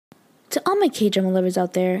To all my K-drama lovers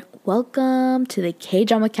out there, welcome to the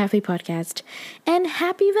K-drama Cafe podcast, and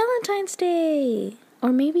happy Valentine's Day!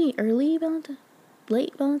 Or maybe late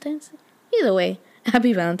Valentine's Day? Either way,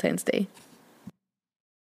 happy Valentine's Day.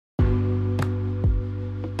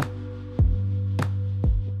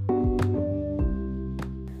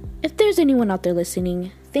 If there's anyone out there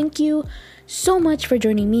listening, thank you so much for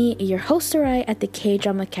joining me, your host Sarai, at the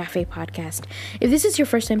K-drama Cafe podcast. If this is your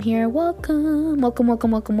first time here, welcome.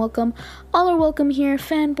 All are welcome here.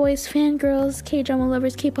 Fanboys, fangirls, K-drama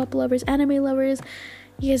lovers, K-pop lovers, anime lovers.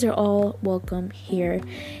 You guys are all welcome here.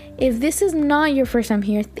 If this is not your first time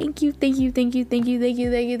here, thank you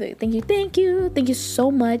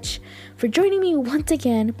so much for joining me once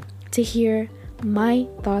again to hear my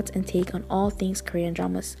thoughts and take on all things Korean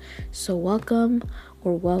dramas. So welcome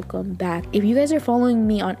back. If you guys are following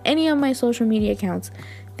me on any of my social media accounts,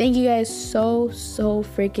 thank you guys so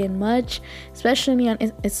freaking much,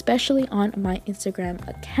 especially on my Instagram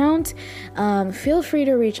account. Feel free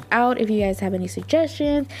to reach out if you guys have any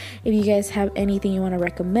suggestions, if you guys have anything you want to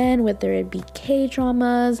recommend, whether it be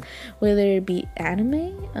K-dramas, whether it be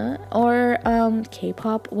anime or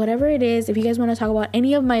K-pop, whatever it is. If you guys want to talk about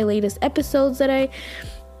any of my latest episodes that I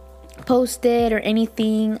posted or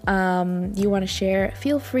anything you want to share,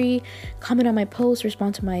 feel free, comment on my post,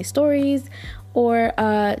 respond to my stories, or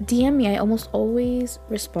DM me. I almost always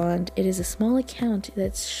respond. It is a small account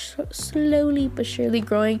that's slowly but surely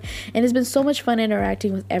growing, and it's been so much fun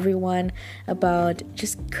interacting with everyone about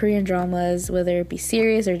just Korean dramas, whether it be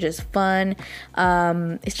serious or just fun.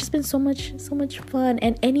 It's just been so much fun.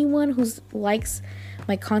 And anyone who likes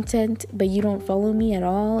my content but you don't follow me at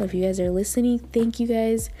all, if you guys are listening, thank you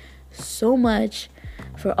guys so much.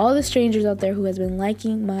 For all the strangers out there who has been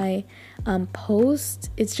liking my post,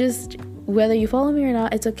 it's just, whether you follow me or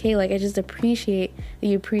not, it's okay. Like, I just appreciate that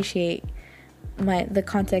you appreciate the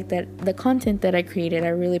content that I created. I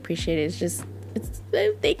really appreciate it. It's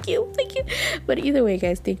thank you. But either way,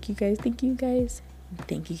 guys, thank you guys.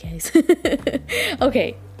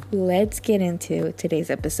 Okay, let's get into today's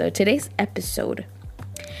episode.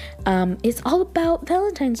 It's all about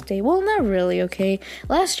Valentine's Day. Well, not really, okay?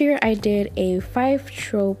 Last year I did a 5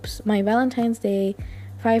 tropes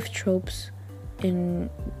in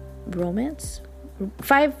romance.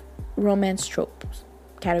 5 romance tropes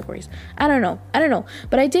categories. I don't know.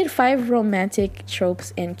 But I did 5 romantic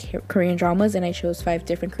tropes in Korean dramas, and I chose 5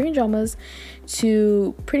 different Korean dramas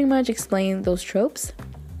to pretty much explain those tropes.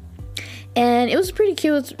 And it was pretty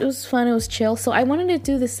cute. It was fun. It was chill. So I wanted to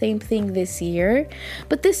do the same thing this year.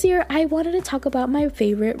 But this year, I wanted to talk about my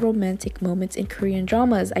favorite romantic moments in Korean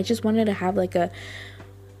dramas. I just wanted to have like a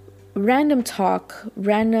random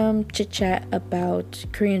chit-chat about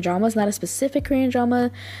Korean dramas. Not a specific Korean drama.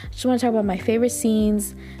 I just want to talk about my favorite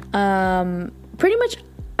scenes. Pretty much,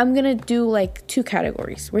 I'm going to do like 2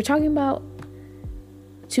 categories. We're talking about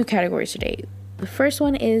 2 categories today. The first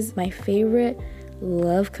one is my favorite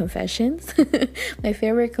love confessions, my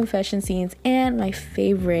favorite confession scenes, and my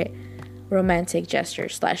favorite romantic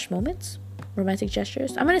gestures / moments. Romantic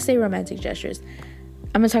gestures. I'm gonna say romantic gestures.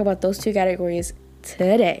 I'm gonna talk about those 2 categories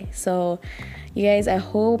today. So you guys, I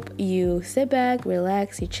hope you sit back,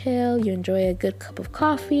 relax, you chill, you enjoy a good cup of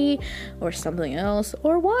coffee or something else,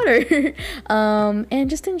 or water, and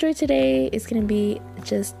just enjoy today. It's gonna be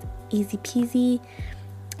just easy peasy,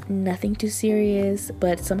 nothing too serious,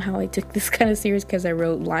 but somehow I took this kind of serious because I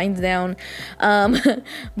wrote lines down.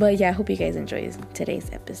 But yeah, I hope you guys enjoy today's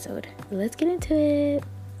episode. Let's get into it.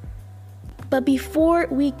 But before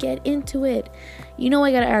we get into it, I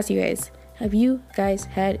gotta ask you guys, have you guys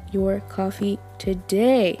had your coffee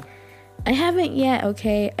today? I haven't yet,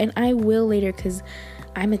 okay? And I will later because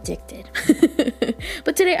I'm addicted.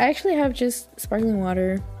 But today I actually have just sparkling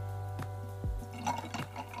water.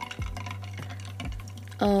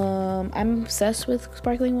 I'm obsessed with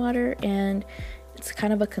sparkling water, and it's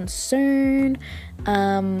kind of a concern.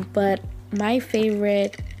 But my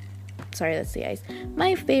favorite, that's the ice.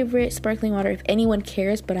 My favorite sparkling water, if anyone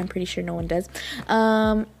cares, but I'm pretty sure no one does,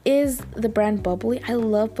 is the brand Bubbly. I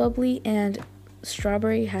love Bubbly, and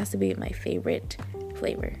strawberry has to be my favorite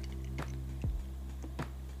flavor.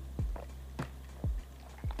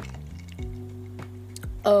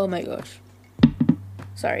 Oh my gosh. I'm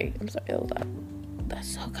sorry. Hold on.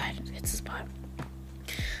 That's so good. It's a spot.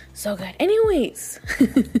 So good. Anyways,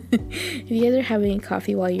 if you guys are having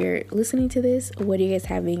coffee while you're listening to this, what are you guys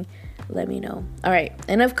having? Let me know. All right,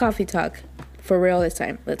 enough coffee talk. For real this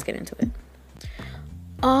time. Let's get into it.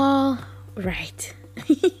 All right.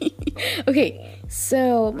 Okay,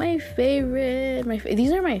 so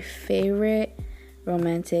these are my favorite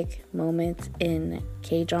romantic moments in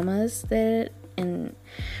K-dramas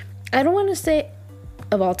I don't want to say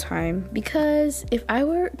of all time, because if I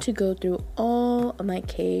were to go through all of my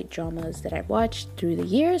K-dramas that I've watched through the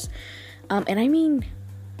years, and I mean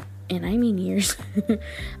years,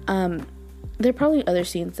 there are probably other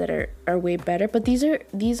scenes that are way better, but these are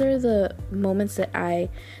the moments that I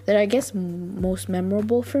guess most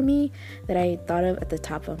memorable for me, that I thought of at the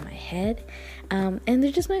top of my head, and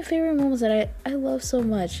they're just my favorite moments that I love so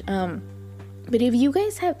much. But if you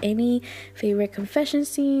guys have any favorite confession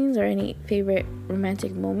scenes, or any favorite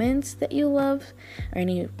romantic moments that you love, or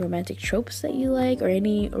any romantic tropes that you like, or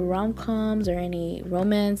any rom-coms or any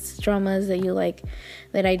romance dramas that you like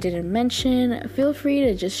that I didn't mention, feel free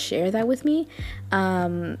to just share that with me.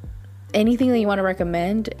 Anything that you want to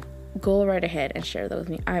recommend, go right ahead and share that with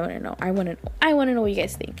me. I want to know. I want to know what you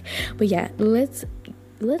guys think. But yeah, let's,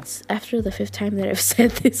 after the fifth time that I've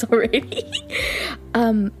said this already,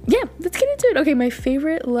 let's get into it. Okay, my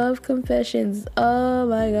favorite love confessions. Oh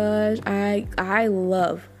my gosh, I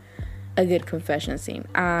love a good confession scene.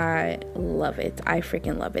 I love it. I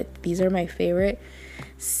freaking love it. These are my favorite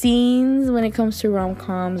scenes when it comes to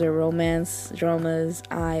rom-coms or romance dramas.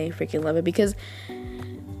 I freaking love it, because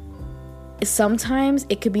sometimes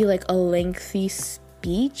it could be like a lengthy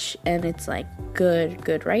speech and it's like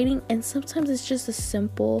good writing, and sometimes it's just a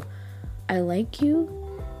simple "I like you,"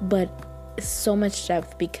 but so much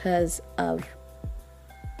depth because of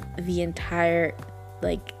the entire,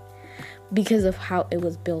 like, because of how it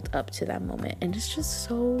was built up to that moment, and it's just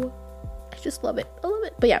so, I just love it. I love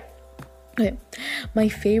it. But yeah, okay, my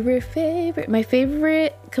favorite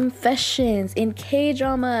confessions in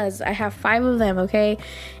K-dramas. I have 5 of them, okay?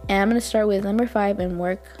 And I'm gonna start with number 5 and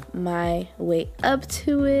work my way up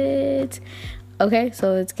to it. Okay,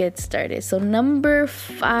 so let's get started. So number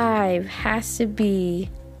 5 has to be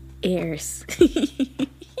Heirs.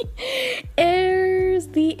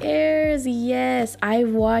 The Heirs, yes. I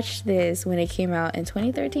watched this when it came out in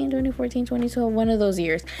 2013, 2014, 2012, one of those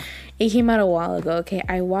years. It came out a while ago, okay?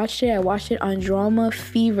 I watched it on Drama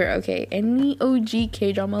Fever, okay? Any OG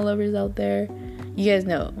K-drama lovers out there, you guys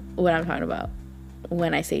know what I'm talking about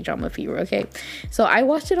when I say Drama Fever, okay? So I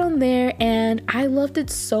watched it on there, and I loved it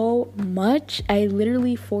so much. I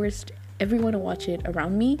literally forced everyone to watch it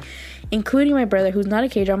around me, including my brother, who's not a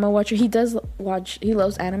K-drama watcher. He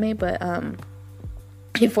loves anime, but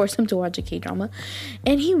I forced him to watch a K-drama,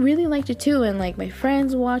 and he really liked it too. And like, my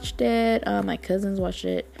friends watched it, my cousins watched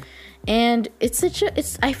it, and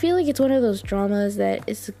I feel like it's one of those dramas that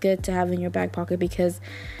it's good to have in your back pocket, because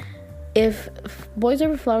if Boys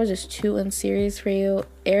Over Flowers is too unserious for you,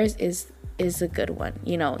 Heirs is a good one,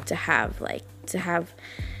 to have,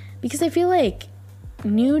 because I feel like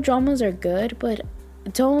new dramas are good, but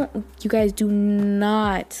do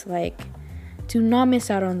not miss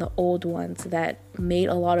out on the old ones that made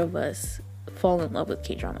a lot of us fall in love with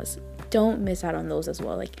K-dramas. Don't miss out on those as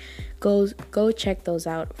well. Like, go check those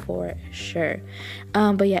out for sure.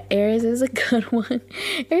 But yeah, Heirs is a good one.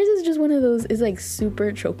 Heirs is just one of those, it's like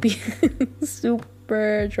super tropey.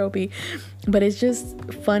 Super tropey, but it's just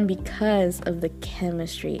fun because of the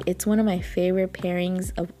chemistry. It's one of my favorite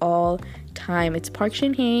pairings of all time. It's Park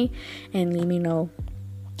Shin-hye and Lee Min-ho.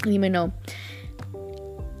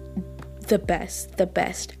 The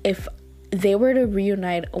best. If they were to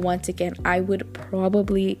reunite once again, I would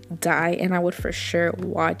probably die, and I would for sure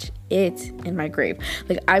watch it in my grave.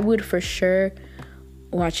 Like, I would for sure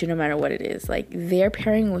watch it no matter what it is. Like, their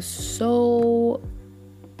pairing was so,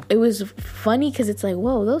 it was funny because it's like,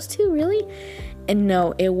 whoa, those two really? And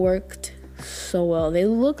no, it worked so well. They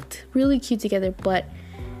looked really cute together, but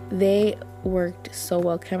they worked so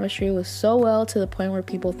well. Chemistry was so well to the point where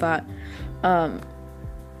people thought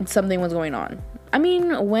something was going on. I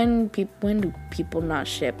mean, when do people not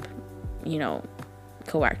ship,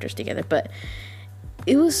 co-actors together? But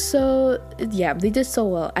it was so, yeah, they did so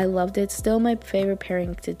well. I loved it. Still my favorite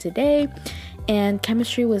pairing to today. And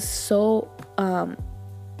chemistry was so,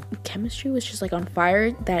 just like on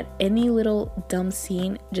fire, that any little dumb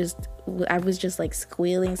scene, I was just like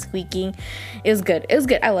squealing, squeaking. It was good.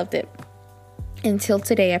 I loved it. Until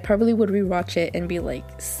today, I probably would rewatch it and be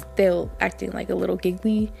like still acting like a little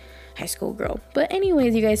giggly high school girl. But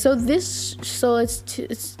anyways, you guys, so it's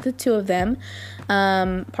the two of them.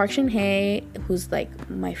 Park Shin-hye, who's like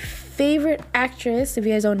my favorite actress. If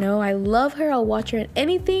you guys don't know, I love her. I'll watch her in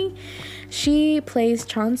anything. She plays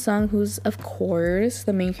Chan-sung, who's of course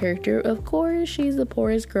the main character. Of course, she's the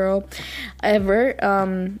poorest girl ever.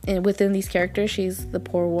 And within these characters, she's the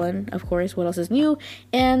poor one, of course. What else is new?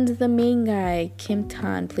 And the main guy, Kim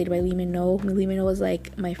Tan, played by Lee Min-ho. Lee Min-ho was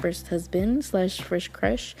like my first husband / first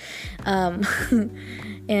crush, and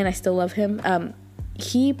I still love him.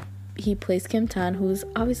 He he plays Kim Tan, who's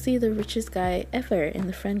obviously the richest guy ever in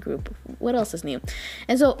the friend group. What else is new?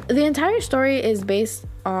 And so the entire story is based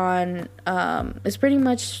on it's pretty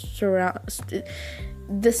much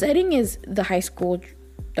the setting is the high school.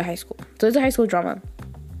 So it's a high school drama,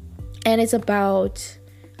 and it's about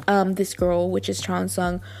this girl, which is Chan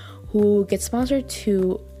Sung, who gets sponsored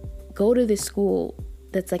to go to this school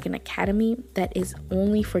that's like an academy that is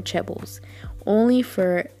only for chaebols, only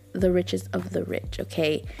for the richest of the rich,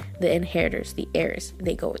 okay? The inheritors, the heirs,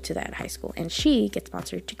 they go to that high school, and she gets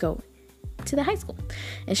sponsored to go to the high school,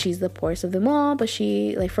 and she's the poorest of them all, but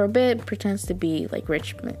she, like, for a bit pretends to be like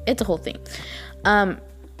rich. It's a whole thing.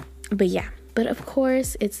 But yeah, but of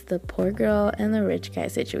course it's the poor girl and the rich guy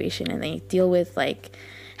situation, and they deal with like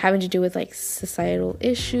having to do with like societal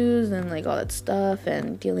issues and like all that stuff,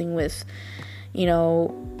 and dealing with, you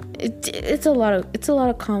know, it's a lot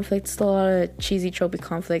of conflict. It's a lot of cheesy tropey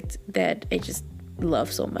conflict that I just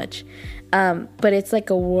love so much. But it's like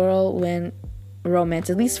a whirlwind romance,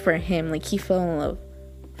 at least for him. Like, he fell in love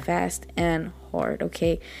fast and hard,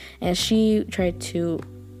 okay? And she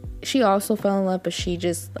also fell in love, but she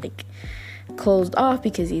just like closed off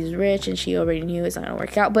because he's rich, and she already knew it's not gonna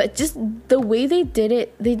work out. But just the way they did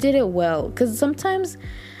it well, because sometimes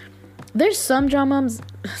there's some dramas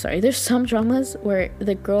where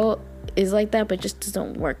the girl is like that, but just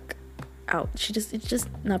doesn't work out. It's just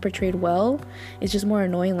not portrayed well. It's just more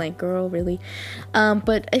annoying, like, girl, really.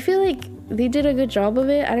 But I feel like they did a good job of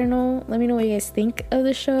it. I don't know, let me know what you guys think of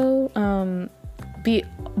the show. Be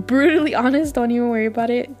brutally honest, don't even worry about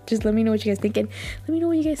it. Just let me know what you guys think, and let me know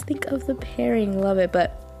what you guys think of the pairing. Love it.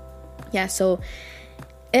 But yeah, so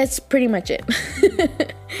it's pretty much it.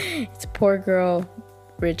 It's a poor girl,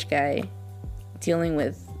 rich guy dealing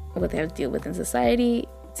with what they have to deal with in society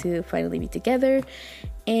to finally be together,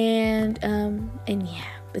 and yeah,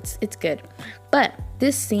 it's good. But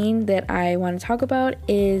this scene that I want to talk about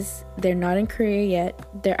is, they're not in Korea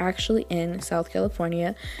yet. They're actually in South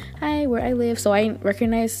California, where I live, so I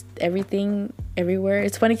recognize everything everywhere.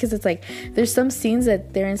 It's funny because it's like there's some scenes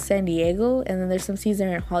that they're in San Diego, and then there's some scenes that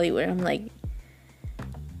are in Hollywood. I'm like,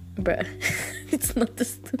 bruh, it's not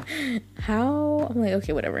this. How? I'm like,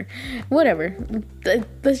 okay, whatever.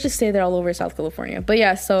 Let's just say they're all over South California. But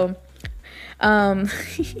yeah, so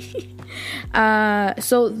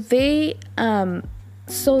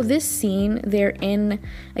so this scene, they're in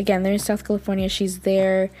South California. She's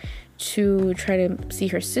there to try to see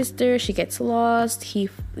her sister. She gets lost.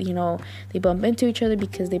 They bump into each other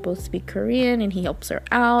because they both speak Korean, and he helps her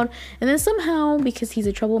out. And then somehow, because he's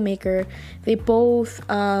a troublemaker, they both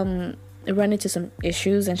run into some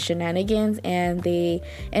issues and shenanigans, and they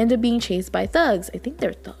end up being chased by thugs. I think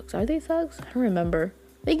they're thugs. Are they thugs? I don't remember.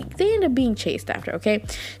 They end up being chased after, okay?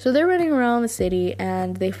 So they're running around the city,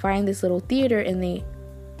 and they find this little theater, and they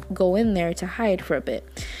go in there to hide for a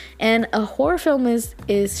bit. And a horror film is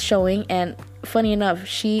showing, and funny enough,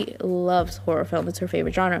 she loves horror film. It's her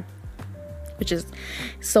favorite genre, which is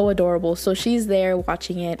so adorable. So she's there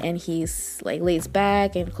watching it, and he's like lays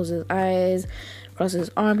back and closes his eyes, crosses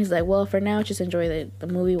his arm. He's like, well, for now, just enjoy the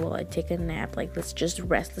movie while I take a nap. Like, let's just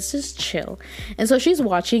rest. Let's just chill. And so she's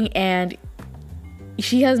watching, and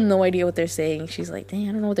she has no idea what they're saying. She's like, dang,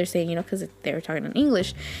 I don't know what they're saying, because they were talking in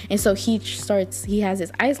English. And so he has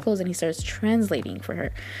his eyes closed, and he starts translating for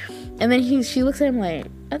her. And then she looks at him like,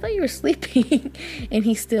 I thought you were sleeping. And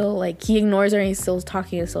he's still like, he ignores her, and he's still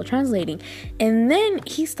talking and still translating. And then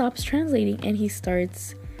he stops translating, and he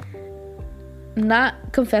starts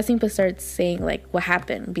not confessing, but starts saying like what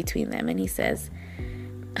happened between them. And he says,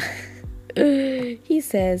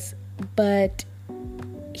 but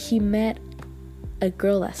he met a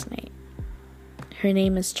girl last night. Her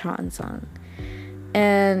name is Chan Sung.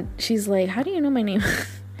 And she's like, how do you know my name?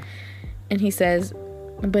 And he says,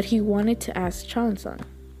 but he wanted to ask Chan Sung,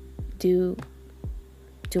 do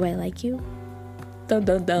I like you? Dun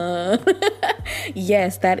dun dun.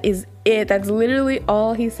 Yes, that is it. That's literally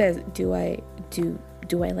all he says. Do I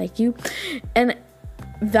like you? And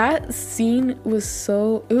that scene was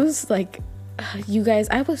it was like, you guys,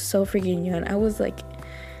 I was so freaking young. I was like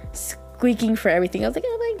squeaking for everything. I was like,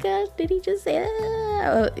 oh my gosh, did he just say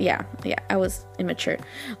that? Yeah, I was immature.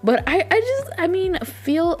 But I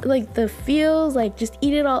feel like the feels, like, just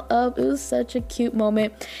eat it all up. It was such a cute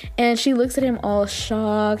moment. And she looks at him all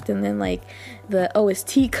shocked, and then like the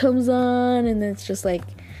OST comes on, and then it's just like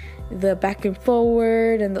the back and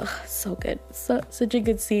forward, and so good. Such a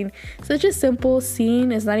good scene. Such a simple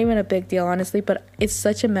scene. It's not even a big deal, honestly, but it's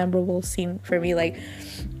such a memorable scene for me. Like,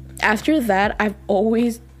 after that, I've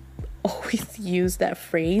always used that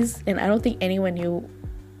phrase, and I don't think anyone knew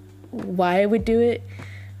why I would do it,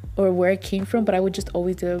 or where it came from, but I would just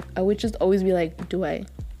always be like, do I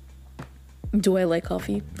like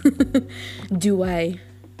coffee? do I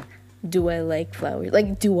like flowers?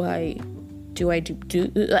 Like, I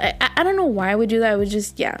don't know why I would do that. I would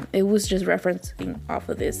just, yeah, it was just referencing off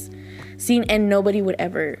of this scene, and nobody would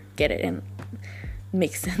ever get it, and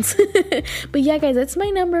makes sense. But yeah, guys, that's my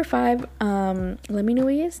number 5. Let me know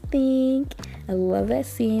what you guys think. I love that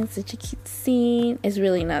scene. Such a cute scene. It's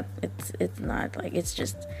really not, it's not like, it's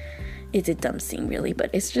a dumb scene really, but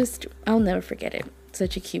it's just, I'll never forget it.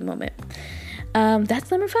 Such a cute moment. That's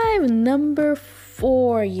number 5. Number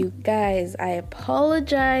 4, you guys, I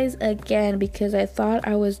apologize again because I thought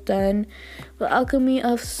I was done with Alchemy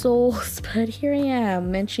of Souls, but here I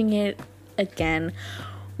am mentioning it again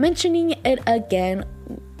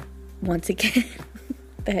once again.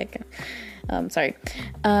 The heck. Sorry.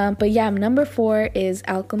 But yeah, number 4 is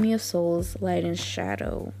Alchemy of Souls, Light and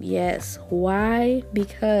Shadow. Yes. Why?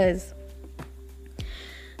 Because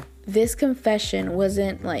this confession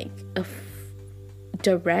wasn't like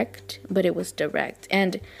direct, but it was direct.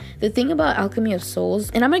 And the thing about Alchemy of Souls,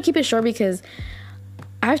 and I'm gonna keep it short because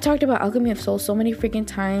I've talked about Alchemy of Souls so many freaking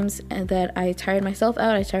times and that I tired myself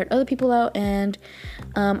out, I tired other people out, and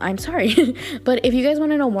I'm sorry. But if you guys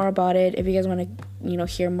want to know more about it, if you guys want to,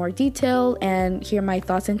 hear more detail and hear my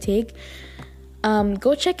thoughts and take,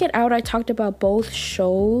 go check it out. I talked about both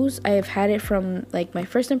shows. I have had it from like my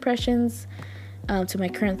first impressions to my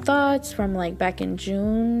current thoughts from like back in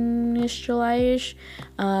June-ish, July-ish,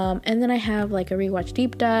 and then I have like a rewatch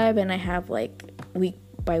deep dive, and I have like week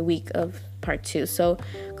by week of part 2. So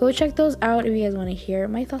go check those out if you guys want to hear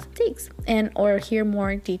my thoughts and takes or hear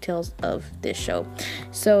more details of this show.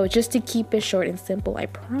 So just to keep it short and simple, I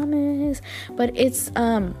promise. But it's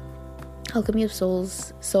Alchemy of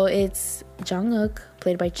Souls. So it's Jang-uk,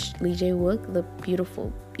 played by Lee Jae-wook, the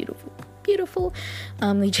beautiful Lee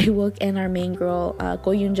Jae-wook, and our main girl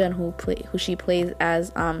Go Yoon-jun, who she plays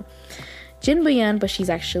as Jin Bo-yeon, but she's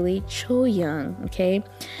actually Cho Young, okay?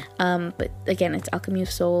 But again, it's Alchemy of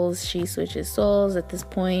Souls. She switches souls. At this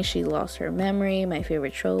point, she lost her memory, my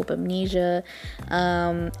favorite trope, amnesia.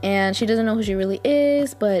 And she doesn't know who she really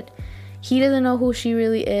is, but he doesn't know who she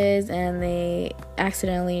really is, and they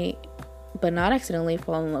accidentally, but not accidentally,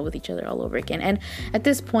 fall in love with each other all over again. And at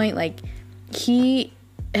this point, like, he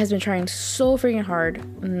has been trying so freaking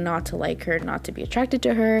hard not to like her, not to be attracted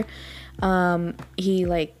to her. He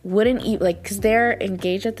like wouldn't eat, like, because they're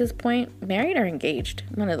engaged at this point, married or engaged,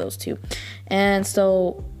 one of those two. And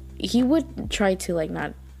so he would try to like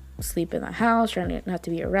not sleep in the house, trying not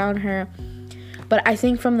to be around her. But I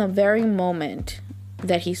think from the very moment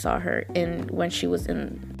that he saw her from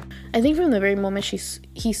the very moment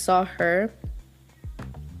he saw her,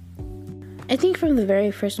 I think from the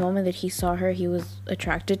very first moment that he saw her, he was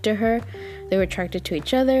attracted to her. They were attracted to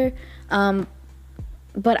each other.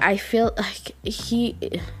 But I feel like he's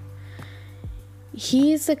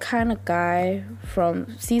the kind of guy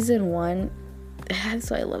from season 1.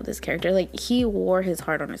 That's why I love this character. Like, he wore his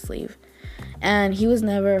heart on his sleeve, and he was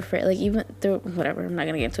never afraid. Like, even through whatever, I'm not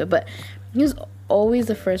gonna get into it, but he was always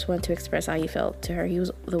the first one to express how he felt to her. He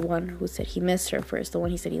was the one who said he missed her first, the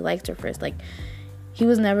one he said he liked her first. Like, he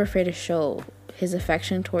was never afraid to show his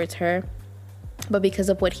affection towards her. But because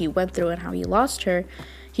of what he went through and how he lost her,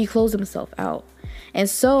 he closed himself out. And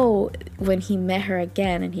so when he met her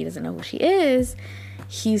again and he doesn't know who she is,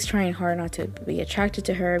 he's trying hard not to be attracted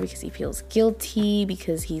to her because he feels guilty,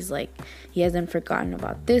 because he's like, he hasn't forgotten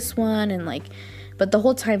about this one, and like, but the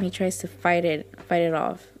whole time he tries to fight it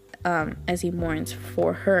off as he mourns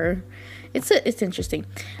for her. It's interesting.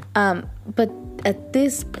 But at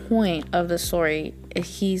this point of the story,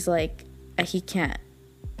 he's like, he can't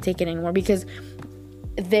take it anymore, because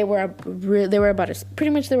they were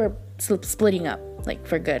splitting up, like,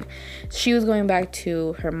 for good. She was going back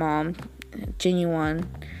to her mom, Jinyuan.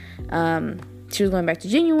 She was going back to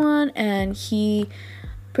Jinyuan, and he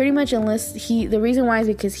pretty much the reason why is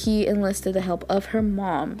because he enlisted the help of her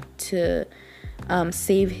mom to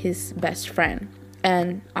save his best friend.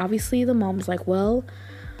 And obviously the mom's like, well,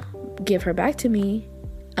 give her back to me,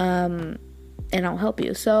 and I'll help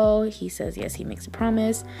you. So he says yes. He makes a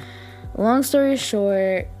promise. Long story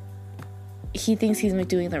short, he thinks he's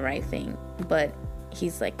doing the right thing, but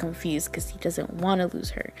he's like confused because he doesn't want to lose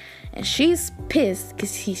her, and she's pissed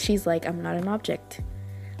because she's like, I'm not an object.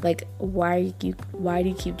 Like, why do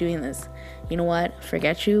you keep doing this? You know what?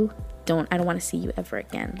 Forget you. I don't want to see you ever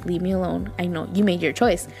again. Leave me alone. I know you made your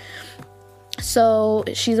choice. So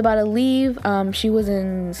she's about to leave. She was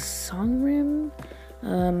in Songrim.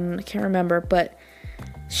 I can't remember, but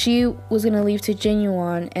she was gonna leave to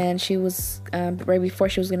Jinyuan, and she was right before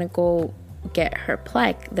she was gonna go get her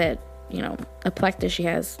plaque that, a plaque that she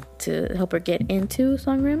has to help her get into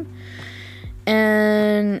Songrim.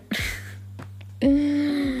 And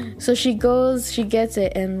so she gets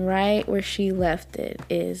it, and right where she left it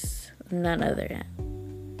is none other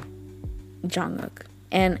than Jungkook.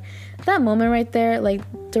 And that moment right there, like,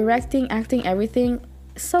 directing, acting, everything,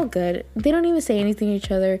 so good. They don't even say anything to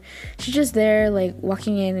each other. She's just there, like,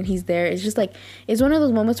 walking in, and he's there. It's just like, it's one of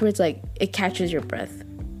those moments where it's like, it catches your breath,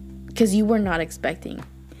 because you were not expecting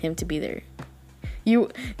him to be there. You're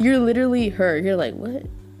literally her. You're like, what?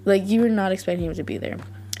 Like, you were not expecting him to be there.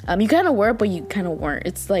 You kind of were, but you kind of weren't.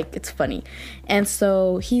 It's like, it's funny. And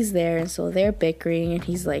so he's there, and so they're bickering, and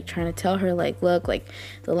he's like trying to tell her, like, look, like,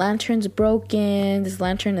 the lantern's broken. This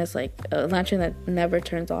lantern is like a lantern that never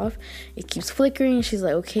turns off. It keeps flickering. She's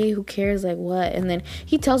like, okay, who cares? Like, what? And then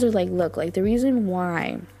he tells her, like, look, like, the reason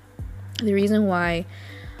why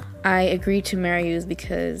I agreed to marry you is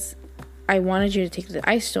because I wanted you to take the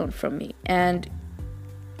ice stone from me. And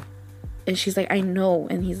she's like, I know.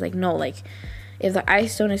 And he's like, no, like, if the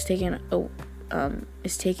ice stone is taken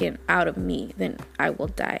out of me, then I will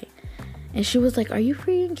die. And she was like, are you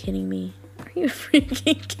freaking kidding me? Are you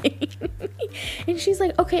freaking kidding me? And she's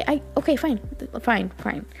like, okay, fine.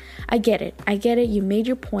 I get it. You made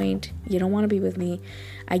your point. You don't want to be with me.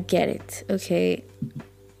 I get it. Okay.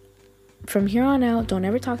 From here on out, don't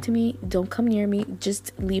ever talk to me. Don't come near me.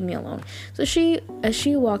 Just leave me alone. So as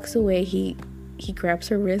she walks away, he grabs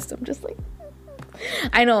her wrist. I'm just like,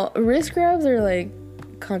 I know wrist grabs are like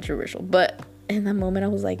controversial, but in that moment I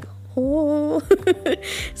was like, oh.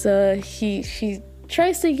 So she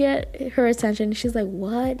tries to get her attention. She's like,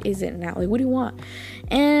 what is it now? Like, what do you want?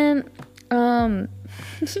 And and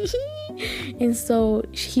so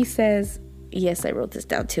he says, yes, I wrote this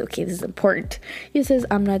down too. Okay, this is important. He says,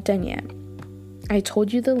 I'm not done yet. I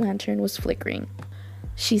told you the lantern was flickering.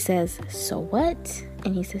 She says, so what?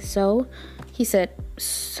 And he says, so? He said,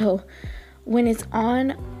 so when it's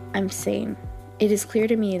on, I'm sane. It is clear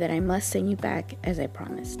to me that I must send you back as I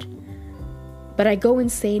promised. But I go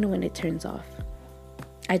insane when it turns off.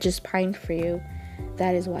 I just pined for you.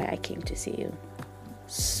 That is why I came to see you.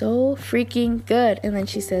 So freaking good. And then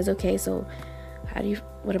she says, okay, so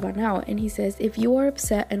what about now? And he says, if you are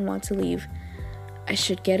upset and want to leave, I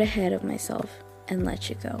should get ahead of myself and let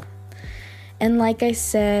you go. And like I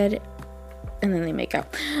said, and then they make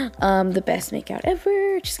out. The best make out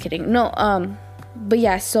ever. Just kidding. No, but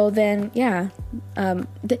yeah, so then, yeah.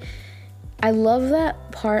 I love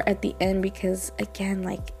that part at the end because, again,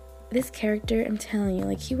 like, this character, I'm telling you,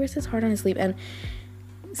 like, he wears his heart on his sleeve. And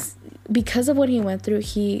because of what he went through,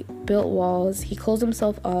 he built walls. He closed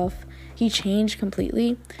himself off. He changed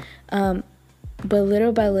completely. But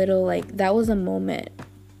little by little, like, that was a moment.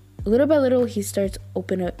 Little by little, he starts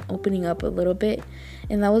opening up a little bit.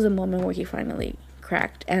 And that was a moment where he finally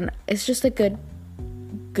cracked. And it's just a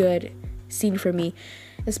good scene for me.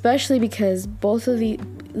 Especially because both of the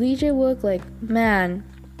Lee Jae-wook, like, man,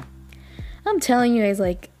 I'm telling you guys,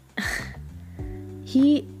 like,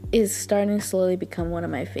 he is starting to slowly become one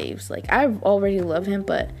of my faves. Like, I already love him,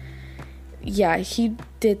 but yeah, he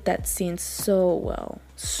did that scene so well.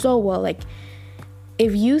 Like,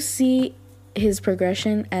 if you see his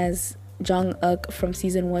progression as Jung-uk from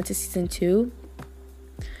season 1 to season 2,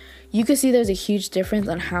 you could see there's a huge difference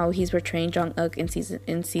on how he's portraying Jung-uk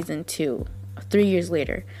in season 2, 3 years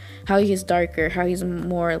later. How he's darker, how he's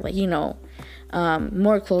more, like,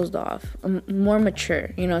 more closed off, more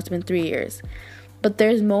mature. It's been 3 years. But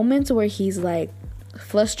there's moments where he's, like,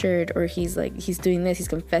 flustered, or he's doing this, he's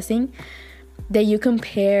confessing, that you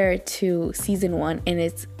compare to season 1, and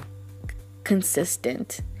it's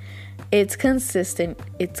consistent. It's consistent.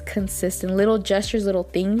 Little gestures, little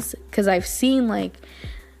things. Because I've seen, like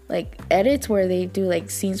edits where they do, like,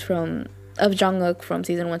 scenes of Jung-uk from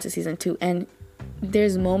season 1 to season 2, and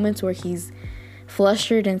there's moments where he's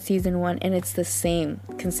flustered in season 1, and it's the same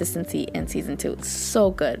consistency in season 2. It's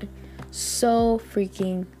so good. So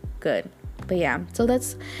freaking good. But yeah, so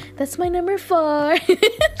that's my number 4.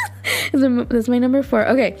 That's my number 4.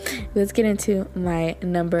 Okay, let's get into my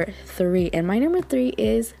number 3. And my number 3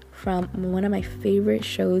 is from one of my favorite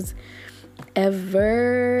shows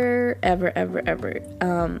ever.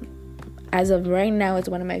 As of right now, it's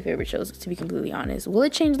one of my favorite shows, to be completely honest. Will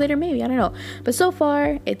it change later? Maybe, I don't know. But so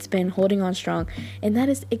far, it's been holding on strong, and that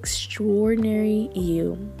is Extraordinary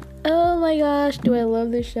You. Oh my gosh, do I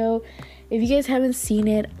love this show. If you guys haven't seen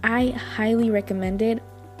it, I highly recommend it.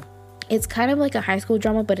 It's kind of like a high school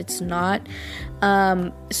drama, but it's not.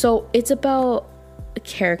 So it's about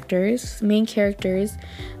main characters,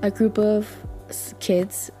 a group of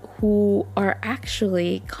kids who are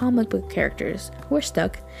actually comic book characters who are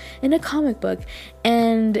stuck in a comic book.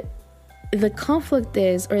 And the conflict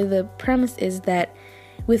is, or the premise is, that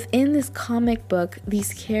within this comic book,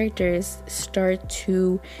 these characters start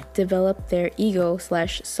to develop their ego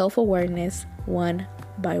 / self-awareness one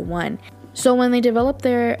by one. So when they develop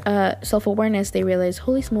their self-awareness, they realize,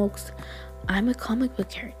 holy smokes, I'm a comic book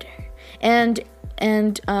character. And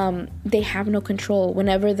they have no control.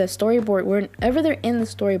 Whenever they're in the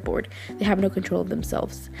storyboard, they have no control of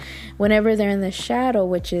themselves. Whenever they're in the shadow,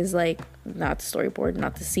 which is like not the storyboard,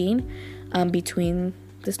 not the scene, between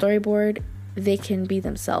the storyboard, they can be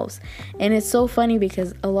themselves. And it's so funny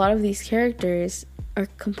because a lot of these characters are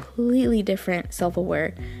completely different,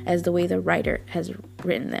 self-aware, as the way the writer has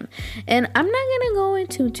written them. And I'm not gonna go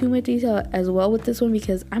into too much detail as well with this one,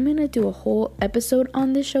 because I'm gonna do a whole episode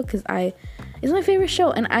on this show, because it's my favorite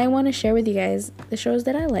show, and I want to share with you guys the shows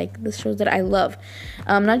that I like, the shows that I love.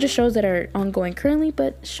 Not just shows that are ongoing currently,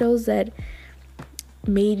 but shows that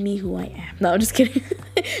made me who I am. No, I'm just kidding.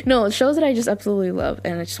 No, shows that I just absolutely love,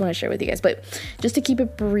 and I just want to share with you guys. But just to keep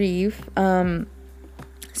it brief,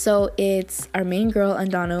 so it's our main girl,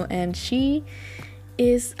 Andano, and she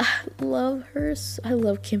is, I love her. I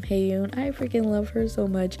love Kim Hae-yoon. I freaking love her so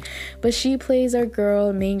much. But she plays our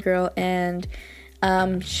main girl, and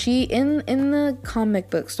she in the comic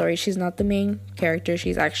book story, she's not the main character.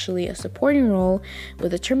 She's actually a supporting role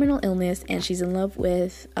with a terminal illness, and she's in love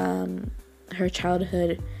with her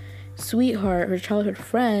childhood sweetheart, her childhood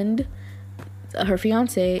friend, her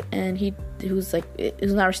fiance, and who's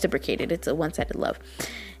not reciprocated. It's a one-sided love.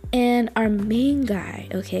 And our main guy,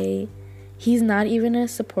 okay, he's not even a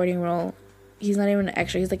supporting role. He's not even an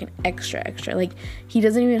extra. He's like an extra. Like, he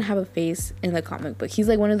doesn't even have a face in the comic book. He's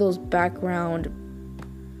like one of those background,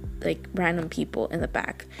 like, random people in the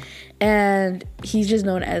back. And he's just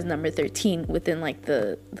known as number 13 within, like,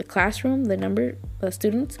 the classroom, the number of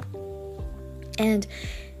students. And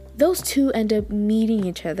those two end up meeting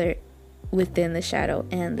each other within the shadow,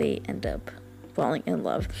 and they end up falling in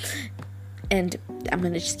love. And I'm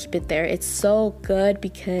gonna just keep it there. It's so good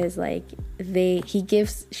because, like, she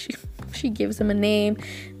gives him a name.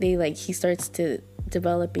 He starts to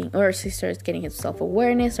he starts getting his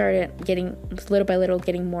self-awareness, started getting little by little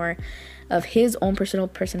getting more of his own personal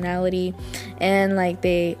personality, and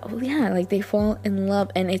they fall in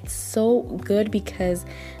love. And it's so good because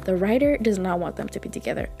the writer does not want them to be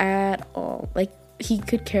together at all. Like, he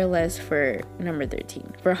could care less for number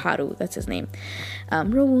 13, for Haru, that's his name,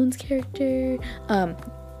 Rowoon's character.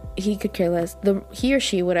 He could care less. He or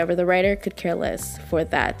she, whatever, the writer could care less for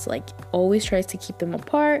that. Like, always tries to keep them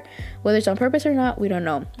apart, whether it's on purpose or not, we don't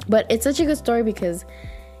know. But it's such a good story because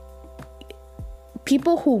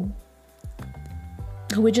people who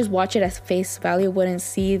would just watch it as face value wouldn't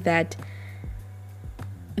see that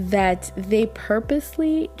they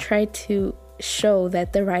purposely try to show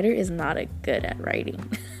that the writer is not good at writing.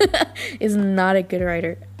 Is not a good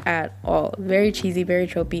writer at all. Very cheesy, very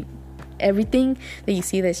tropey. Everything that you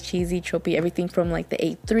see that's cheesy, tropey, everything from like the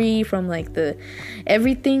 8-3, from like the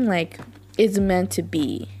everything, like, it's meant to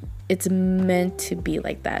be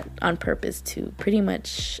like that on purpose to pretty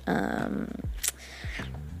much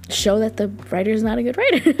show that the writer is not a good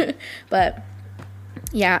writer. But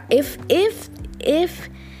yeah, if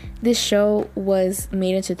this show was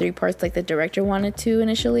made into 3 parts like the director wanted to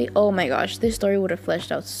initially, oh my gosh, this story would have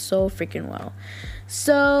fleshed out so freaking well.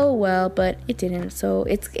 So well, but it didn't. So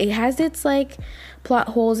it has its like plot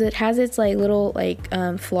holes, it has its like little like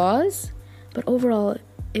flaws, but overall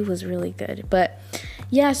it was really good. But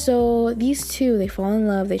yeah, so these two, they fall in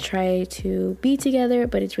love, they try to be together,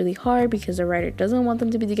 but it's really hard because the writer doesn't want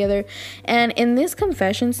them to be together. And in this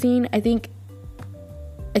confession scene, I think,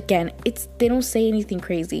 again, they don't say anything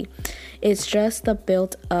crazy. It's just the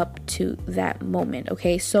build up to that moment,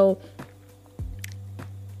 okay? So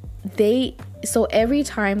every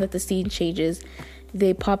time that the scene changes,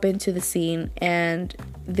 they pop into the scene and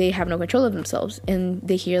they have no control of themselves, and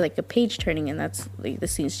they hear like a page turning, and that's like the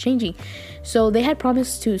scene's changing. So they had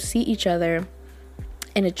promised to see each other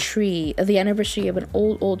in a tree, the anniversary of an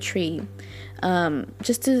old tree,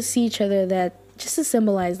 just to see each other, just to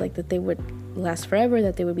symbolize like that they would last forever,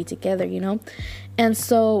 that they would be together, you know. And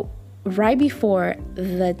so right before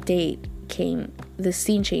the date came, the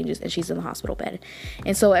scene changes and she's in the hospital bed.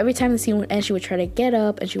 And so every time the scene would end, she would try to get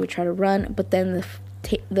up and she would try to run, but then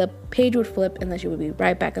the page would flip and then she would be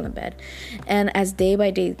right back on the bed. And as day by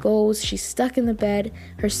day goes, she's stuck in the bed.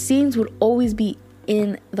 Her scenes would always be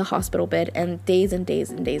in the hospital bed, and days and days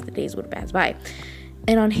and days, the days would pass by.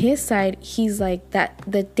 And on his side, he's like that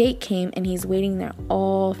the date came and he's waiting there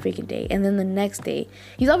all freaking day. And then the next day,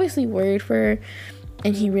 he's obviously worried for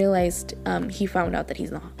and he realized, he found out that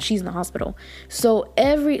she's in the hospital. So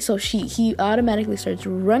he automatically starts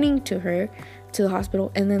running to her, to the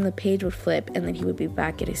hospital, and then the page would flip, and then he would be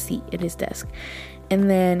back at his seat at his desk, and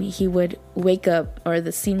then he would wake up, or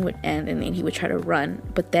the scene would end, and then he would try to run,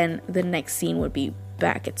 but then the next scene would be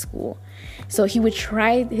back at school. So he would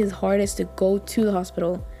try his hardest to go to the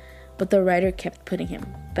hospital, but the writer kept putting him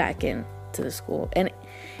back into the school, and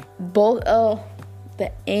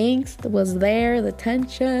the angst was there, the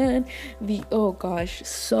tension, oh gosh,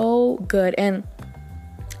 so good. And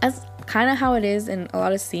that's kind of how it is in a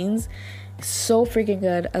lot of scenes. So freaking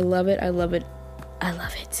good. I love it.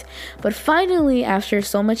 But finally, after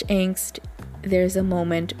so much angst, there's a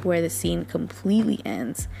moment where the scene completely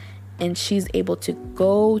ends, and she's able to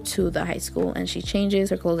go to the high school, and she changes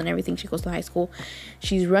her clothes and everything. She goes to high school.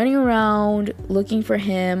 She's running around looking for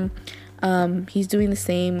him. He's doing the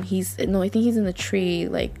same. I think he's in the tree,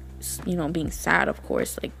 like, being sad, of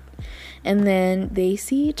course, like. And then they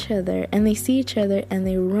see each other, and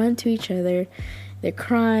they run to each other. They're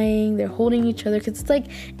crying, they're holding each other, because it's like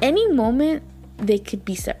any moment they could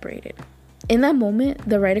be separated. In that moment,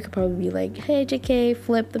 the writer could probably be like, hey, JK,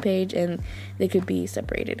 flip the page, and they could be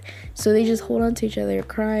separated. So they just hold on to each other,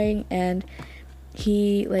 crying, and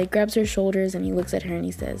he, like, grabs her shoulders, and he looks at her, and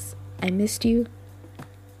he says, I missed you.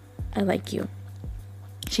 I like you.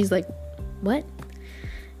 She's like, what?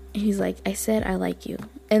 And he's like, I said I like you.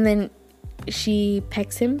 And then she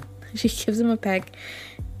pecks him. She gives him a peck,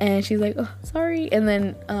 and she's like, oh, sorry. And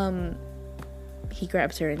then he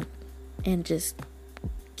grabs her and just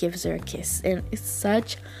gives her a kiss. And it's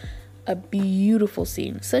such a beautiful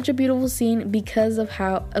scene. Because of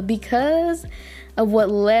what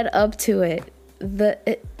led up to it.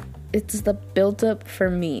 It's the build up for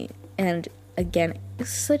me. And again,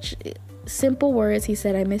 it's such simple words. He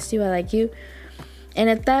said, I missed you, I like you. And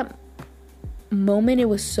at that moment, it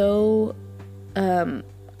was so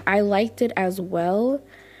I liked it as well,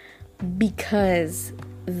 because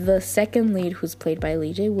the second lead, who's played by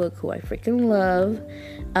Lee Jae-wook, who I freaking love,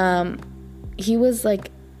 he was like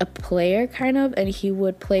a player kind of, and he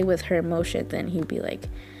would play with her emotions, and he'd be like,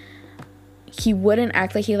 he wouldn't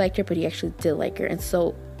act like he liked her, but he actually did like her. And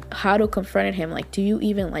so Hado confronted him like, do you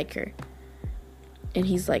even like her? And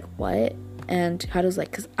he's like, what? And Hado's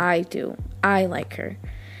like, because I do, I like her.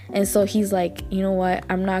 And so he's like, you know what,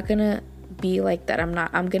 I'm not gonna be like that. I'm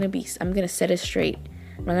gonna set it straight.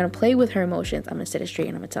 I'm not gonna play with her emotions. I'm gonna set it straight,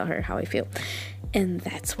 and I'm gonna tell her how I feel. And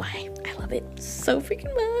that's why I love it so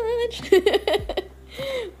freaking much.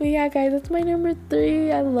 But yeah, guys, that's my number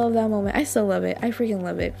 3. I love that moment. I still love it. I freaking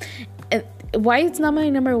love it. And why it's not my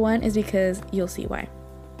number 1 is because you'll see why.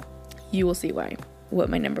 You will see why. What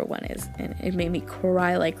my number 1 is, and it made me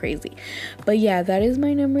cry like crazy. But yeah, that is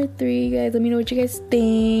my number 3, guys. Let me know what you guys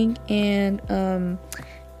think, and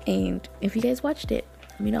if you guys watched it,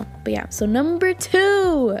 let me know. But yeah, so number 2,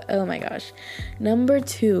 oh my gosh, number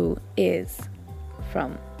 2 is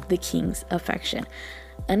from The King's Affection,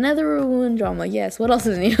 another Rowoon drama. Yes, what else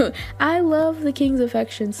is new? I love The King's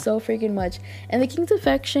Affection so freaking much. And The King's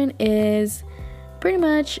Affection is pretty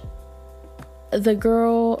much the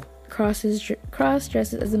girl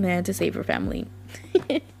cross-dresses as a man to save her family.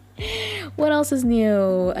 What else is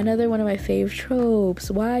new? Another one of my fave tropes.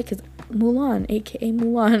 Why? Because Mulan, aka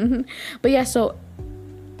Mulan. But yeah, so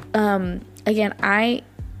again, I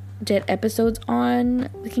did episodes on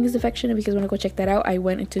The King's Affection, and because when I go check that out, I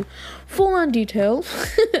went into full-on detail.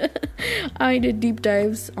 I did deep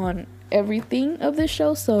dives on everything of this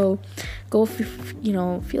show, so go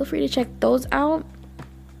feel free to check those out.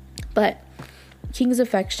 But King's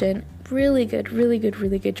Affection, really good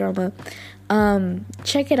drama.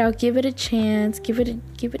 Check it out, give it a chance.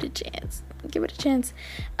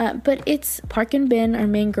 But it's Park and Bin, our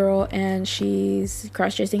main girl, and she's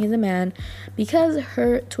cross-dressing as a man because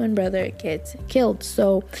her twin brother gets killed.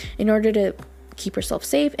 So in order to keep herself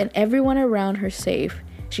safe and everyone around her safe,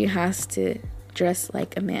 she has to dress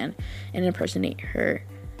like a man and impersonate her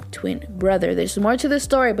twin brother. There's more to the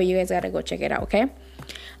story, but you guys gotta go check it out, okay?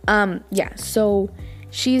 Yeah, so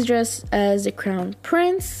she's dressed as a crown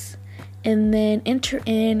prince, and then enter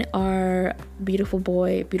in our beautiful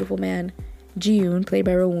man, Ji-yoon, played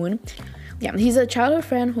by Rowoon. Yeah, he's a childhood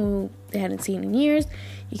friend who they hadn't seen in years.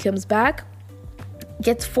 He comes back,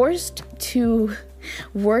 gets forced to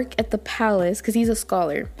work at the palace because he's a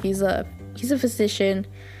scholar. He's a physician,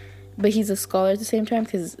 but he's a scholar at the same time,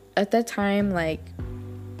 because at that time, like,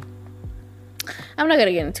 I'm not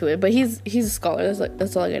gonna get into it, but he's a scholar.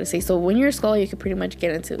 That's all I gotta say. So when you're a scholar, you can pretty much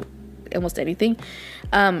get into almost anything.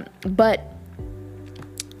 But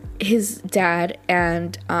his dad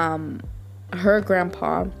and her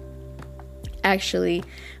grandpa actually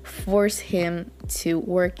force him to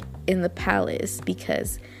work in the palace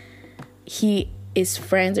because he is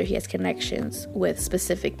friends or he has connections with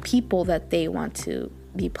specific people that they want to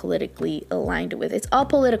be politically aligned with. It's all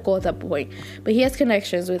political at that point, but he has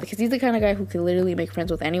connections with, because he's the kind of guy who can literally make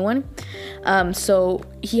friends with anyone. So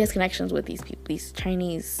he has connections with these people, these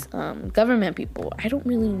Chinese government people. I don't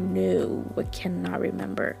really know, I cannot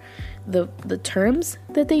remember the terms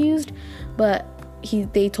that they used, but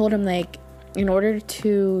they told him, like, in order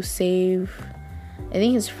to save, I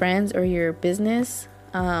think, his friends or your business,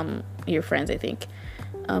 your friends, I think,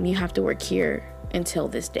 you have to work here until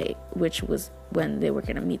this date, which was when they were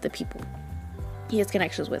going to meet the people he has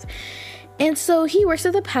connections with. And so he works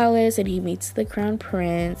at the palace and he meets the crown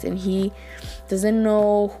prince, and he doesn't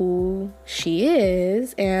know who she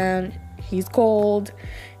is, and he's cold,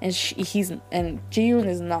 and Ji-yoon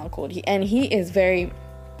is not cold.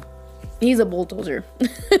 He's a bulldozer.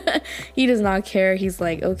 He does not care. He's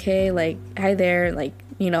like, okay, like, hi there, like,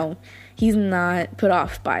 he's not put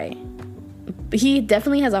off by. He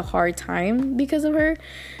definitely has a hard time because of her,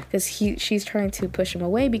 because she's trying to push him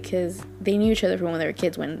away, because they knew each other from when they were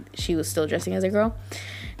kids, when she was still dressing as a girl.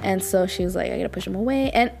 And so she was like, I gotta push him away,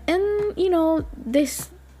 and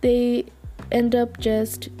they end up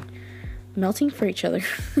just melting for each other.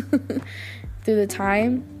 Through the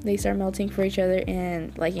time, they start melting for each other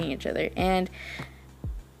and liking each other. And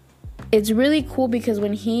it's really cool because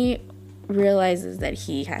when he realizes that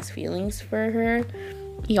he has feelings for her,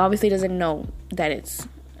 he obviously doesn't know that it's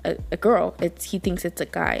a girl. He thinks it's a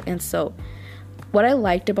guy. And so what I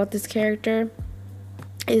liked about this character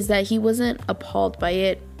is that he wasn't appalled by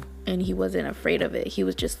it and he wasn't afraid of it. He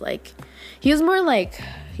was just like, he's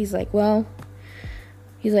like, well,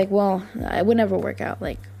 I would never work out,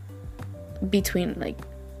 like, between, like,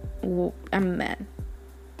 I'm a man,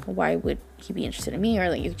 why would he be interested in me, or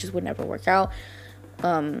like, it just would never work out.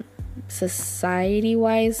 Society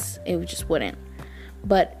wise, it just wouldn't.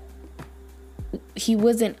 But he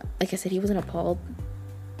wasn't, like I said, he wasn't appalled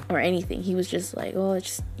or anything. He was just like, oh,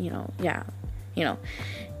 it's just,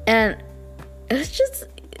 and it's just,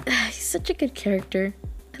 he's such a good character.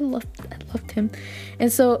 I loved him.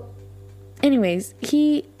 And so anyways,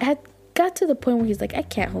 he had got to the point where he's like, I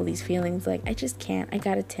can't hold these feelings, like, I just can't, I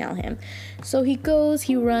gotta tell him. So he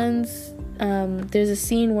runs. There's a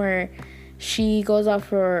scene where she goes off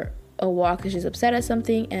for a walk because she's upset at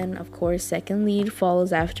something, and of course second lead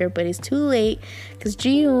follows after, but it's too late because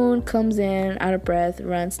Ji-yoon comes in out of breath,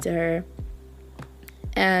 runs to her,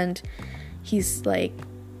 and he's like,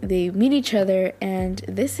 they meet each other, and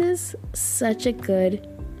this is such a good,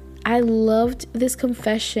 I loved this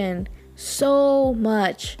confession so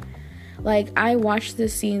much. Like, I watched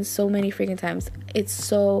this scene so many freaking times. It's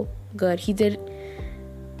so good.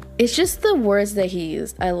 It's just the words that he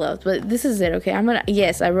used I loved. But this is it, okay?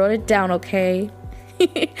 I wrote it down, okay?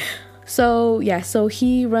 So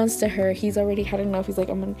he runs to her. He's already had enough. He's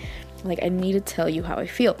like, I need to tell you how I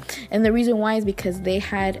feel. And the reason why is because they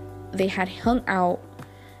had hung out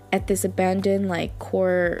at this abandoned, like,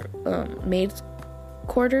 maid's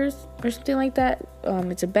quarters or something like that.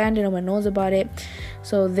 It's abandoned, no one knows about it.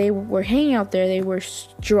 So they were hanging out there. They were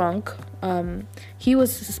drunk. He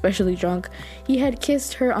was especially drunk. He had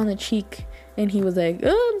kissed her on the cheek and he was like,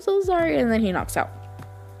 oh, I'm so sorry, and then he knocks out.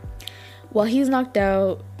 While he's knocked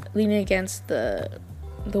out, leaning against the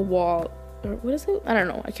wall, or what is it? I don't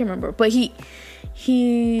know, I can't remember, but he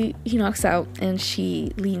knocks out and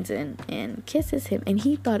she leans in and kisses him, and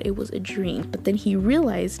he thought it was a dream, but then he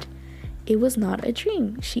realized it was not a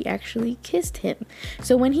dream. She actually kissed him.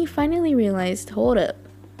 So when he finally realized, hold up,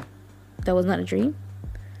 that was not a dream,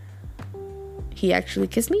 he actually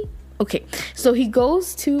kissed me. Okay, so he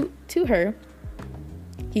goes to her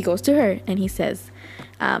and he says,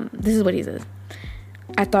 this is what he says: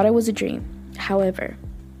 I thought it was a dream, however,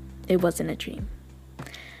 it wasn't a dream.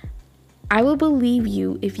 I will believe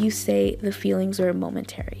you if you say the feelings were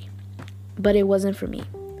momentary, but it wasn't for me.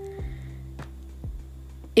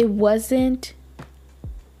 It wasn't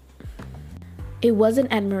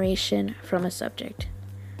admiration from a subject.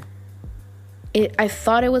 I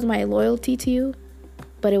thought it was my loyalty to you,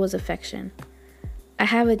 but it was affection. I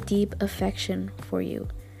have a deep affection for you,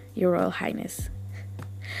 Your Royal Highness.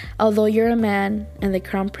 Although you're a man and the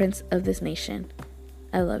crown prince of this nation,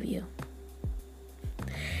 I love you.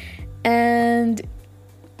 And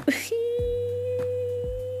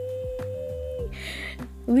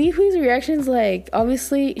Li Hui's reaction's like,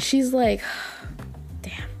 obviously she's like,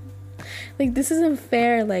 damn, like, this isn't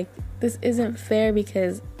fair. Like, this isn't fair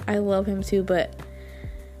because I love him too, but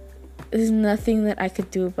there's nothing that I could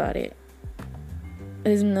do about it.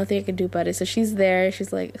 So she's there,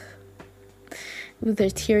 she's like, with her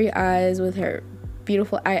teary eyes, with her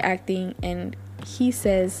beautiful eye acting, and he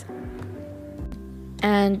says,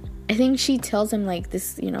 and I think she tells him like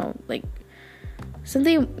this, you know, like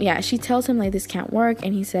something, yeah, she tells him like this can't work,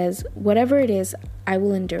 and he says, whatever it is, I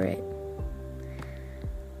will endure it.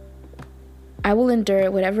 I will endure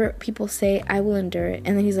it. Whatever people say, I will endure it.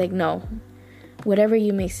 And then he's like, no, whatever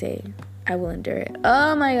you may say, I will endure it.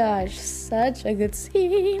 Oh my gosh, such a good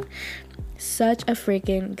scene. Such a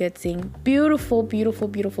freaking good scene. Beautiful, beautiful,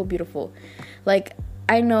 beautiful, beautiful. Like,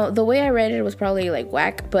 I know the way I read it was probably like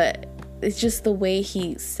whack, but it's just the way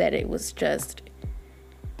he said it was just,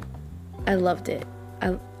 I loved it.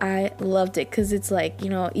 I loved it, because it's like, you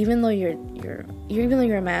know, even though you're even though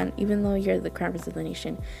you're a man, even though you're the crown prince of the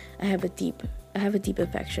nation, I have a deep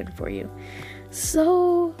affection for you.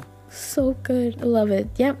 So good. I love it.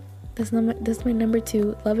 Yep, that's my number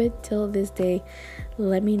 2. Love it till this day.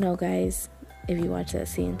 Let me know, guys, if you watch that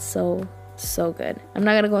scene. So good. I'm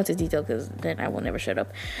not gonna go into detail because then I will never shut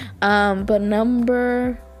up. But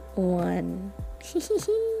number 1.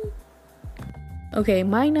 Okay,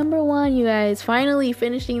 my number 1, you guys, finally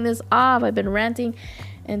finishing this off. I've been ranting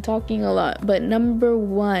and talking a lot, but number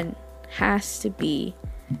 1 has to be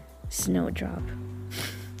Snowdrop.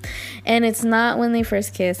 And it's not when they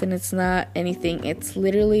first kiss, and it's not anything. It's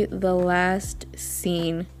literally the last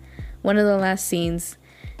scene, one of the last scenes.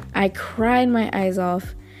 I cried my eyes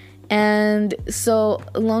off. And so,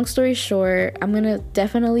 long story short, I'm gonna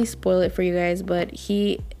definitely spoil it for you guys, but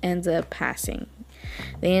he ends up passing.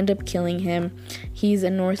 They end up killing him. He's a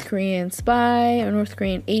North Korean spy, a North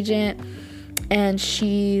Korean agent, and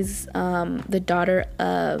she's the daughter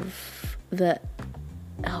of the,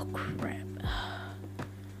 oh crap,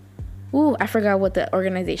 I forgot what the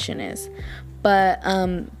organization is, but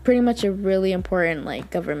pretty much a really important like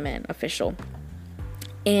government official.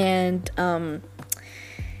 And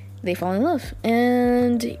they fall in love,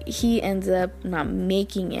 and he ends up not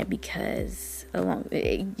making it because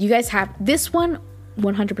you guys have this one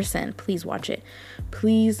 100%. Please watch it.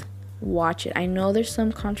 Please watch it. I know there's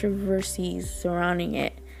some controversies surrounding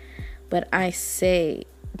it, but I say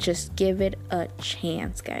just give it a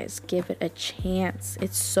chance, guys. Give it a chance.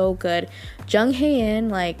 It's so good. Jung Hae-in,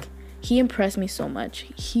 like, he impressed me so much.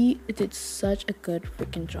 He did such a good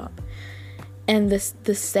freaking job. And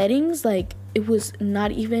the settings, like, it was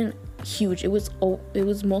not even huge. It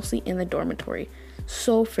was mostly in the dormitory.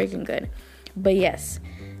 So freaking good. But yes,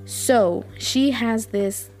 so she has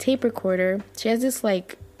this tape recorder. She has this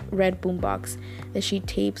like red boombox that she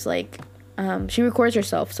tapes, like she records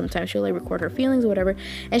herself. Sometimes she'll like record her feelings or whatever.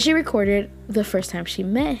 And she recorded the first time she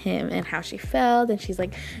met him and how she felt, and she's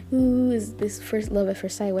like, ooh, is this first love at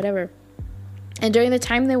first sight, whatever. And during the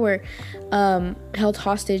time they were held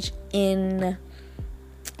hostage in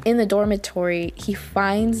the dormitory, he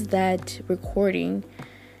finds that recording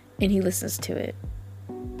and he listens to it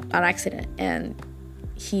on accident, and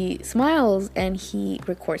he smiles and he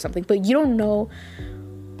records something, but you don't know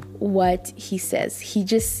what he says. You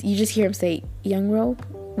just hear him say Youngro,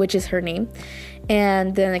 which is her name,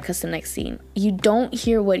 and then it cuts to the next scene. You don't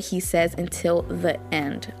hear what he says until the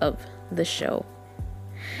end of the show.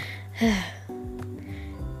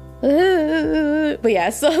 But yeah,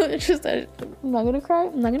 so it's just I'm not gonna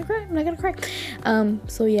cry.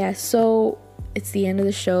 So yeah, so it's the end of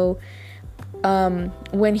the show.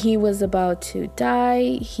 When he was about to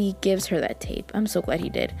die, he gives her that tape. I'm so glad he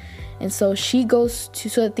did. And so so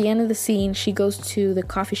at the end of the scene, she goes to the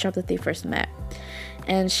coffee shop that they first met,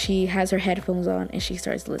 and she has her headphones on and she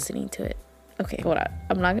starts listening to it. Okay, hold on.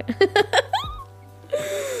 I'm not gonna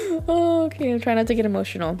okay, I'm trying not to get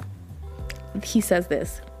emotional. He says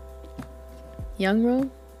this. Youngro?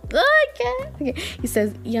 Okay. He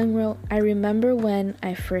says, Youngro, I remember when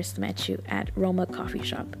I first met you at Roma Coffee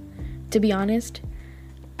Shop. To be honest,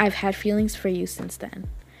 I've had feelings for you since then.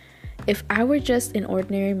 If I were just an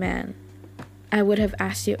ordinary man, I would have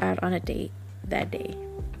asked you out on a date that day.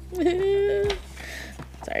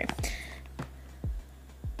 Sorry.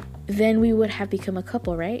 Then we would have become a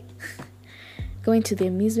couple, right? Going to the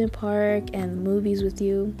amusement park and the movies with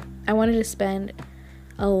you. I wanted to spend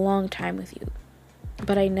a long time with you,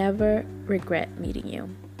 but I never regret meeting you.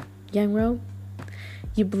 Youngro,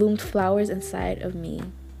 you bloomed flowers inside of me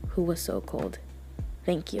who was so cold.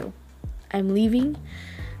 Thank you. I'm leaving,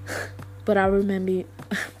 but I'll remember you.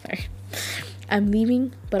 Sorry. I'm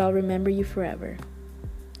leaving, but I'll remember you forever.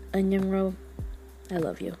 And Youngro, I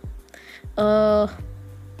love you.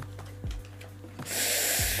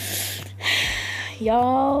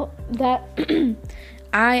 Y'all, that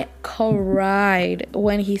I cried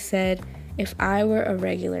when he said, if I were a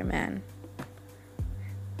regular man,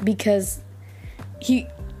 because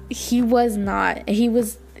he was not.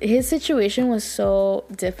 His situation was so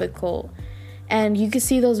difficult, and you could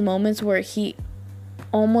see those moments where he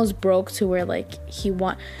almost broke, to where like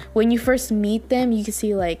when you first meet them, you can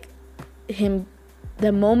see like him,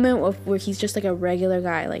 the moment of where he's just like a regular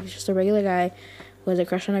guy, like just a regular guy who has a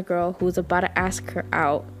crush on a girl who was about to ask her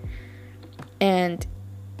out, and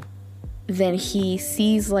then he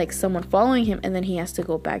sees like someone following him, and then he has to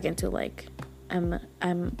go back into like, I'm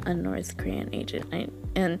a North Korean agent,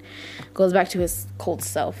 and goes back to his cold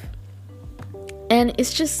self. And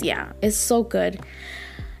it's just, yeah, it's so good.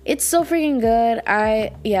 It's so freaking good.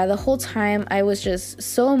 The whole time I was just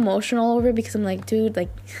so emotional over it, because I'm like, dude, like,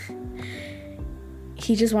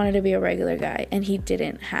 he just wanted to be a regular guy, and he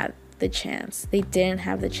didn't have the chance. They didn't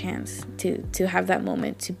have the chance to have that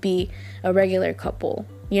moment, to be a regular couple,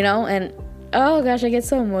 you know? And oh gosh, I get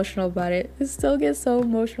so emotional about it. I still get so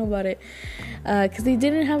emotional about it, because they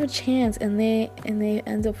didn't have a chance, and they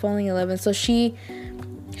end up falling in love. And so she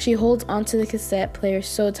holds onto the cassette player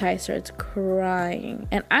so tight, starts crying,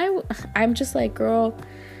 and I'm just like, girl,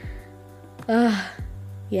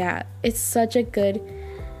 yeah, it's such a good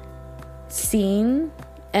scene.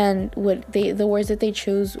 And the words that they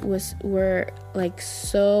chose were like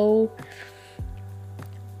so,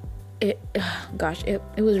 it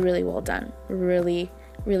was really well done, really,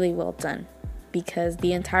 really well done, because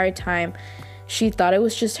the entire time she thought it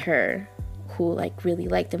was just her who like really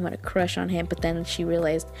liked him, had a crush on him, but then she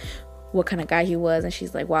realized what kind of guy he was, and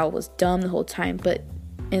she's like, wow, it was dumb the whole time. But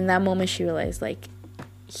in that moment she realized like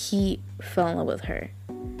he fell in love with her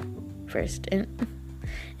first,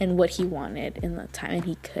 and what he wanted in the time, and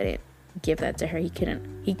he couldn't give that to her. He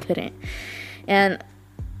couldn't. And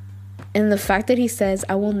the fact that he says,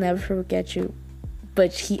 I will never forget you,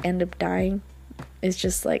 but he ended up dying, is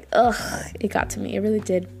just like, ugh, it got to me. It really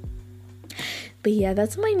did. But yeah,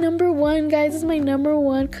 that's my number one, guys. It's my number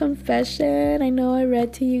one confession. I know I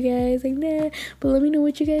read to you guys, like, nah, but let me know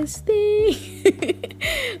what you guys think.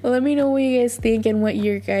 Let me know what you guys think and what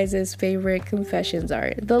your guys' favorite confessions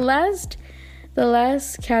are. The last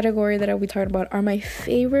category that I'll be talking about are my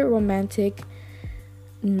favorite romantic,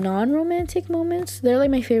 non-romantic moments. They're like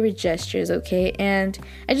my favorite gestures, okay? And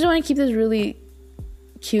I just want to keep this really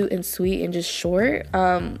cute and sweet and just short.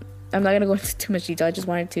 I'm not gonna go into too much detail. I just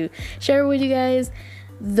wanted to share with you guys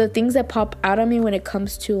the things that pop out on me when it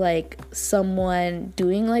comes to like someone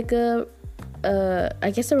doing like a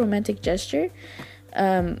romantic gesture,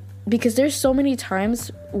 because there's so many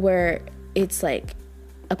times where it's like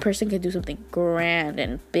a person can do something grand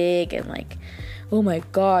and big and like, oh my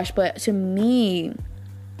gosh. But to me,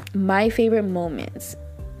 my favorite moments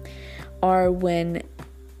are when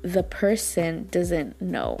the person doesn't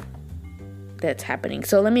know that's happening.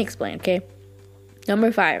 So let me explain, okay?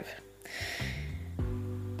 Number 5.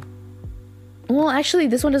 Well, actually,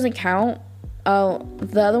 this one doesn't count. Oh,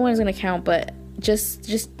 the other one is gonna count, but just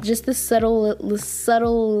the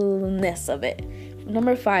subtleness of it.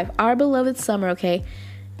 Number 5, Our Beloved Summer, okay?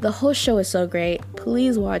 The whole show is so great.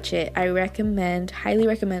 Please watch it. I recommend, highly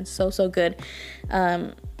recommend. So good.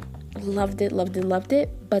 Loved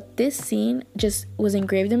it. But this scene just was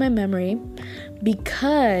engraved in my memory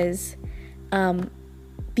because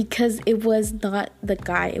it was not the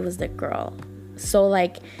guy, it was the girl. So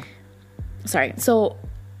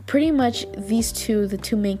pretty much these two, the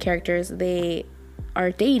two main characters, they are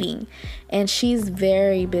dating, and she's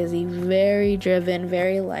very busy, very driven,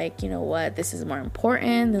 very like, you know what, this is more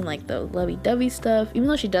important than like the lovey-dovey stuff, even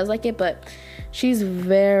though she does like it, but she's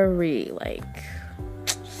very like,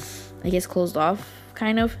 I guess, closed off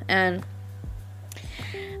kind of. And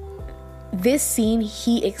this scene,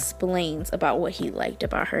 he explains about what he liked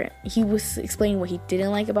about her. He was explaining what he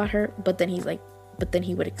didn't like about her, but then he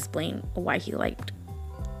would explain why he liked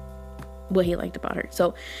what he liked about her.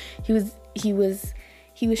 So he was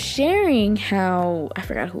sharing how, I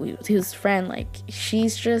forgot who he was, his friend, like,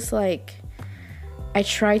 she's just like, I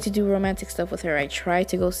tried to do romantic stuff with her, I tried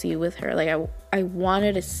to go see with her, like I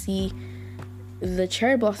wanted to see the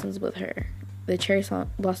cherry blossoms with her, the cherry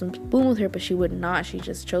blossoms bloom with her, but she would not. She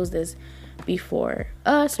just chose this before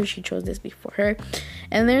us, or she chose this before her.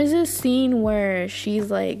 And there's this scene where she's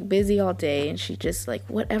like busy all day, and she just like,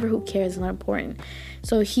 whatever, who cares, it's not important.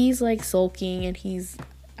 So he's like sulking, and he's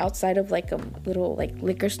outside of like a little like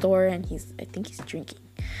liquor store, and I think he's drinking,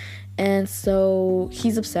 and so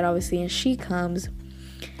he's upset obviously. And she comes,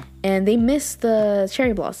 and they miss the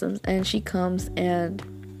cherry blossoms, and she comes, and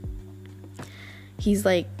he's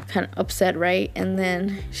like kind of upset, right? And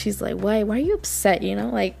then she's like, why are you upset, you know,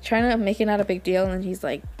 like trying to make it not a big deal. And he's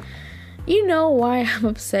like, you know why I'm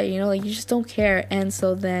upset, you know, like you just don't care. And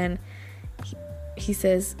so then she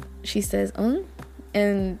says,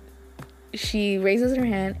 and she raises her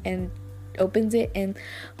hand and opens it, and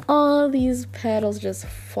all these petals just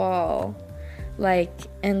fall, like,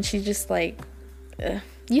 and she's just like, ugh.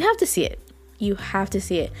 You have to see it. You have to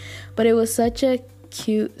see it. But it was such a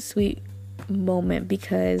cute, sweet moment,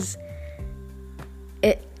 because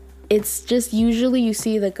it's just, usually you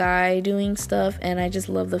see the guy doing stuff, and I just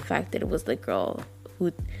love the fact that it was the girl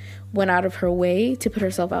who went out of her way to put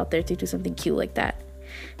herself out there to do something cute like that.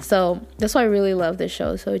 So that's why I really love this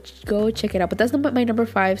show. So go check it out. But that's my number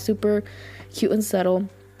 5, super cute and subtle.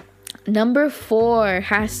 Number 4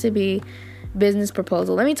 has to be Business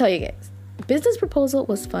Proposal. Let me tell you guys, Business Proposal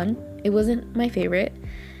was fun. It wasn't my favorite.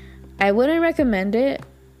 I wouldn't recommend it.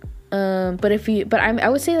 I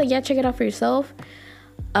would say, like, yeah, check it out for yourself.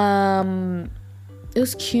 It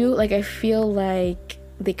was cute. Like, I feel like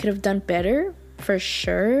they could have done better, for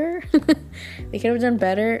sure. They could have done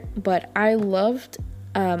better, but I loved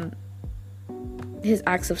his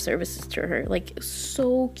acts of services to her. Like,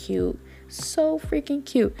 so cute, so freaking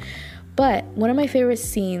cute. But one of my favorite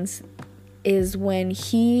scenes is when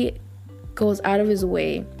he goes out of his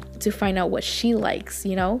way to find out what she likes.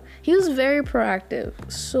 You know, he was very proactive,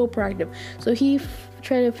 so proactive. So he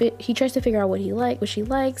tries to figure out what she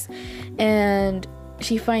likes, and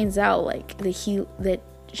she finds out, like, that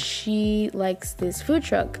she likes this food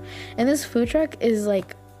truck, and this food truck is,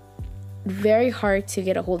 like, very hard to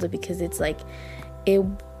get a hold of, because it's like,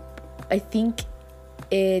 I think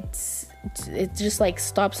it just, like,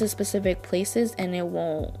 stops at specific places, and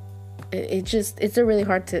it's a really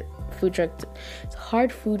hard food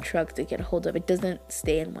truck to get a hold of. It doesn't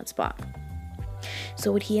stay in one spot.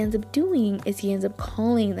 So what he ends up doing is he ends up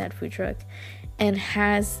calling that food truck, and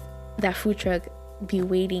has that food truck be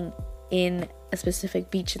waiting in a specific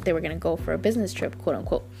beach that they were gonna go for a business trip, quote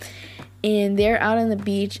unquote. And they're out on the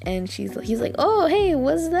beach, and he's like, oh, hey,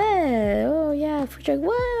 what's that? Oh, yeah, food truck,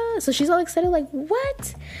 what? So she's all excited, like,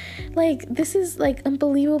 what? Like, this is, like,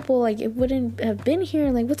 unbelievable. Like, it wouldn't have been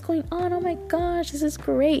here. Like, what's going on? Oh, my gosh, this is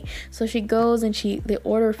great. So she goes, and they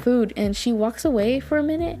order food, and she walks away for a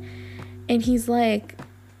minute, and he's like,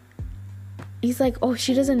 oh,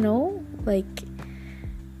 she doesn't know? Like,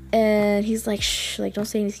 and he's like, shh, like, don't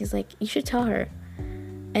say anything. He's like, you should tell her.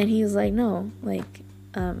 And he's like, no, like,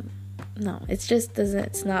 no,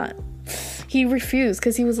 it's not. He refused,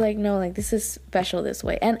 because he was like, no, like, this is special this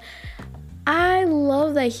way. And I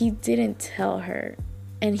love that he didn't tell her,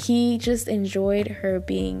 and he just enjoyed her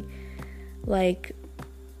being, like,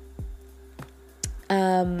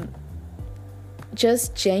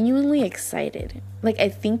 just genuinely excited. Like, I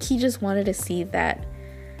think he just wanted to see that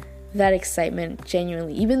excitement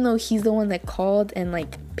genuinely, even though he's the one that called and,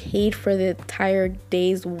 like, paid for the entire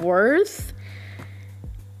day's worth.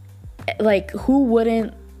 Like, who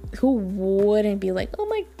wouldn't be like, oh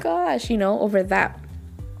my gosh, you know, over that?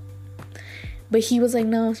 But he was like,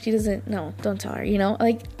 no, she doesn't, no, don't tell her, you know?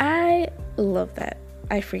 Like, I love that.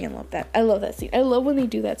 I freaking love that. I love that scene. I love when they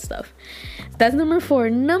do that stuff. That's number 4.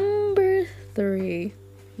 Number 3.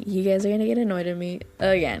 You guys are gonna get annoyed at me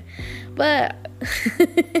again. But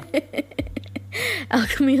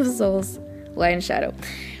Alchemy of Souls, Light and Shadow.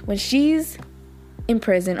 When she's in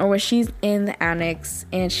prison, or when she's in the annex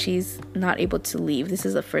and she's not able to leave, this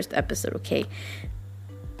is the first episode, okay?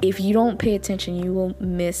 If you don't pay attention, you will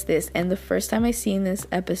miss this. And the first time I seen this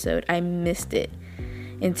episode, I missed it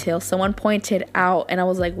until someone pointed out, and I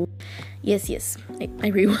was like, yes, I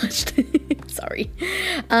rewatched it. Sorry.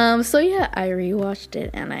 So yeah, I rewatched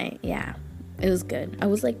it, and it was good. I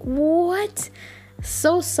was like, what?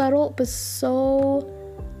 So subtle, but so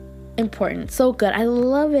important, so good. I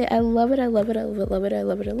love it.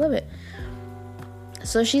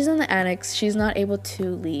 So she's in the annex. She's not able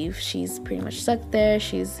to leave. She's pretty much stuck there.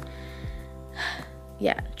 She's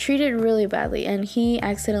treated really badly, and he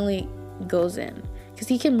accidentally goes in, because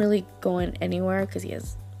he can really go in anywhere, because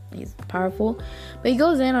he's powerful. But he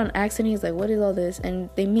goes in on accident. He's like, what is all this? And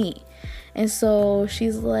they meet, and so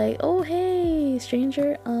she's like, oh, hey,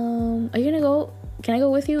 stranger, are you gonna go? Can I go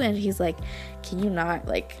with you? And he's like, can you not,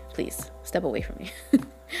 like, please step away from me.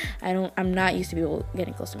 I'm not used to people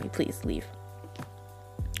getting close to me. Please leave.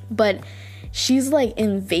 But she's, like,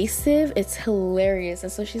 invasive. It's hilarious.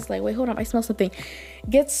 And so she's like, wait, hold on, I smell something.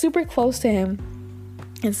 Gets super close to him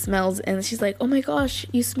and smells, and she's like, oh my gosh,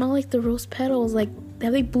 you smell like the rose petals. Like,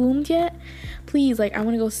 have they bloomed yet? Please, like, I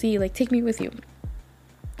want to go see. Like, take me with you.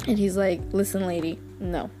 And he's like, listen, lady,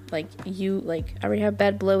 no. Like, I already have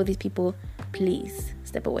bad blood with these people. Please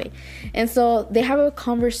step away. And so they have a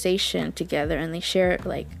conversation together, and they share,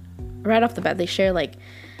 like, right off the bat, they share, like,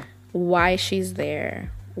 why she's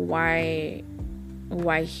there, why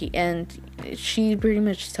he, and she pretty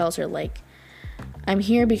much tells her, like, I'm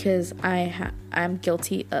here because I'm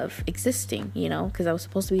guilty of existing, you know, because I was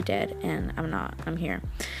supposed to be dead and I'm not. I'm here.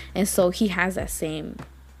 And so he has that same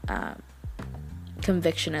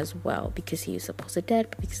conviction as well, because he was supposed to be dead,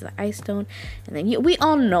 but because of the ice stone. And then we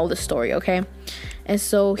all know the story, okay? And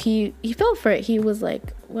so he felt for it. He was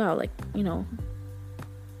like, wow, like, you know,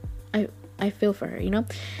 I feel for her, you know?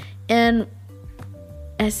 And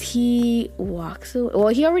as he walks away, well,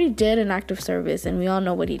 he already did an act of service, and we all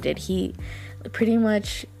know what he did. He pretty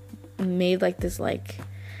much made like this like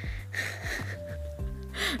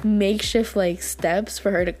makeshift like steps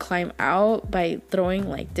for her to climb out by throwing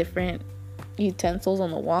like different utensils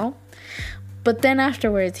on the wall. But then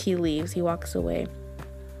afterwards he leaves, he walks away,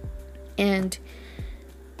 and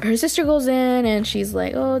her sister goes in and she's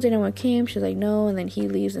like, oh, did anyone came? She's like, no. And then he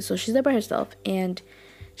leaves, and so she's there by herself, and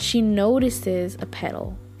she notices a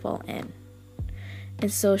petal fall in.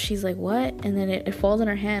 And so she's like, what? And then it falls in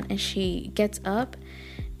her hand, and she gets up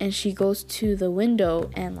and she goes to the window,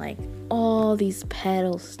 and like all these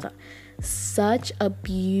petals stuff. Such a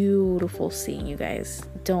beautiful scene, you guys.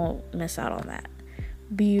 Don't miss out on that.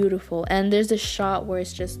 Beautiful. And there's this shot where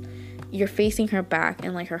it's just, you're facing her back,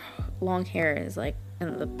 and like her long hair is like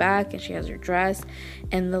in the back, and she has her dress,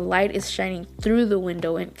 and the light is shining through the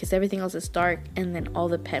window, and because everything else is dark, and then all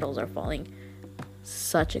the petals are falling.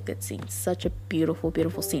 Such a good scene. Such a beautiful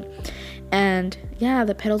scene. And yeah,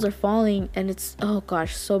 the petals are falling, and it's, oh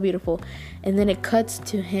gosh, so beautiful. And then it cuts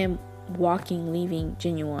to him walking, leaving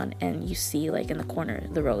Jinyuan, and you see like in the corner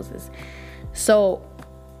the roses. So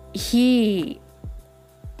he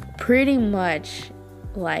pretty much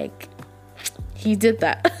like, he did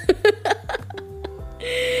that.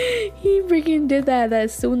 He freaking did that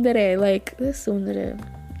tsundere, like this tsundere,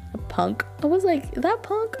 a punk. I was like, that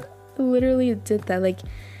punk literally did that. Like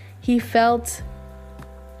he felt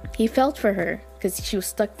for her because she was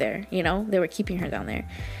stuck there, you know, they were keeping her down there,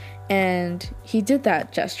 and he did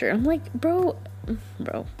that gesture. I'm like, bro.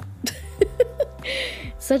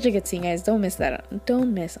 Such a good scene, guys. Don't miss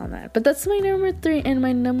on that. But that's my number 3, and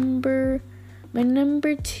my number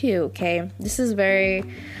 2. Okay,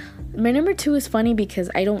 my number 2 is funny because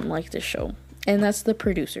I don't like this show, and that's the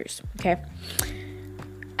producers. Okay,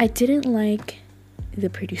 I didn't like the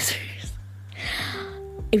producers.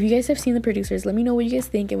 If you guys have seen the producers, let me know what you guys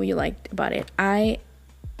think and what you liked about it. I'm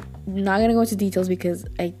not gonna go into details because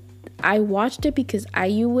I watched it because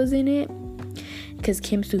IU was in it, because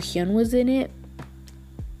Kim Soo Hyun was in it,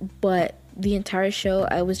 but the entire show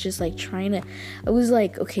I was just like I was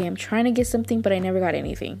like, okay, I'm trying to get something, but I never got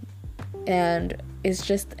anything. And it's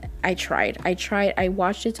just, I tried, I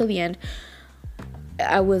watched it till the end.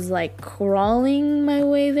 I was like crawling my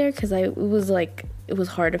way there because it was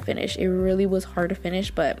hard to finish. It really was hard to finish,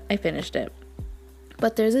 but I finished it.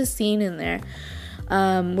 But there's a scene in there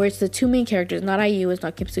where it's the 2 main characters, not IU, it's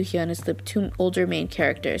not Kim Soo Hyun, it's the 2 older main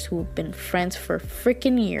characters who've been friends for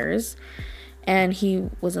freaking years, and he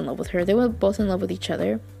was in love with her. They were both in love with each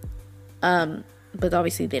other, but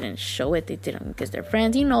obviously they didn't show it. They didn't because they're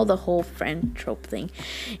friends, you know, the whole friend trope thing.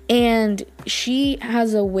 And she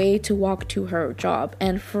has a way to walk to her job,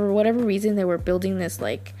 and for whatever reason they were building this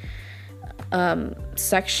like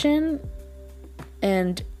section,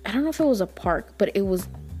 and I don't know if it was a park, but it was,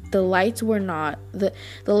 the lights were not, the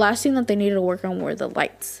last thing that they needed to work on were the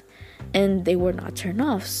lights, and they were not turned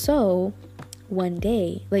off. So one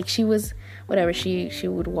day, like she was whatever, she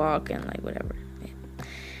would walk and like whatever,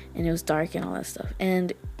 and it was dark and all that stuff,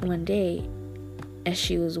 and one day as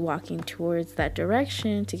she was walking towards that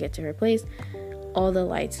direction to get to her place, all the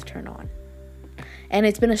lights turn on. And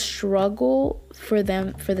it's been a struggle for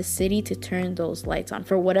the city to turn those lights on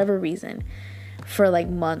for whatever reason, for like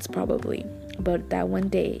months probably. But that one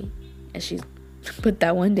day, as she's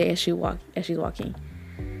walking, they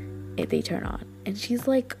turn on, and she's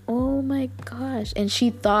like, oh my gosh! And she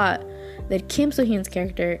thought that Kim So Hyun's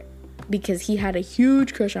character, because he had a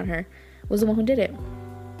huge crush on her, was the one who did it.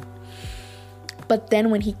 But then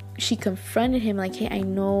when she confronted him, like, hey, I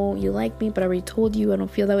know you like me, but I already told you I don't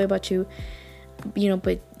feel that way about you. You know,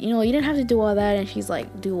 but you know, you didn't have to do all that. And she's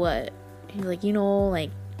like, do what? He's like, you know, like,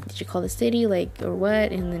 did you call the city, like, or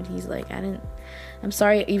what? And then he's like, I'm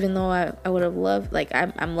sorry, even though I would have loved, like,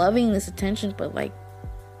 I'm loving this attention, but like,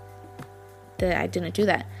 that I didn't do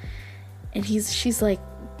that. And she's like,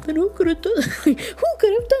 then who could have done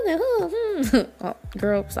that? Huh? Oh,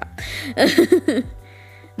 girl, stop.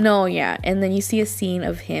 No, yeah. And then you see a scene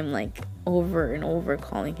of him like over and over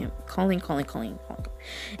calling. And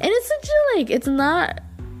it's such a, like, it's not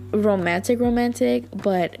romantic,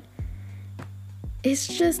 but it's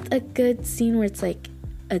just a good scene where it's like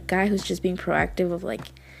a guy who's just being proactive of like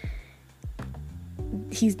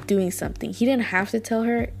he's doing something. He didn't have to tell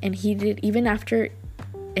her, and he did, even after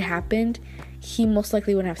it happened, he most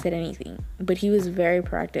likely wouldn't have said anything, but he was very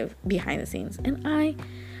proactive behind the scenes, and I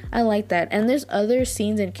like that. And there's other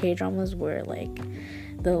scenes in K-dramas where like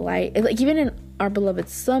the light, like even in Our Beloved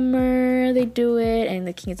Summer they do it, and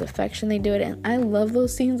The King's Affection they do it, and I love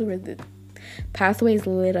those scenes where the pathways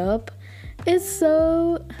lit up. It's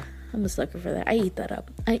so, I'm a sucker for that. I eat that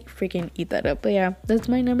up. I freaking eat that up. But yeah, that's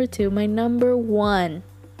my number 2. My number 1,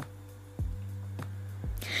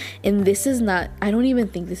 and this is not, I don't even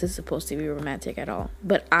think this is supposed to be romantic at all,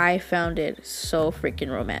 but I found it so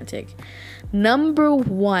freaking romantic. Number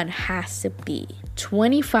 1 has to be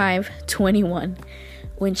 25-21,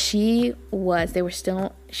 when she was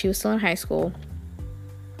still in high school.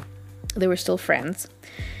 They were still friends,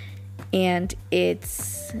 and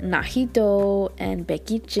it's Nahito and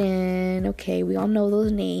Becky Jin. Okay, we all know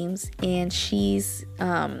those names. And she's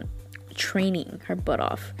training her butt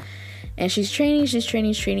off, and she's training,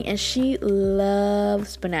 and she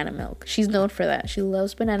loves banana milk. She's known for that. She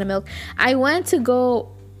loves banana milk. I went to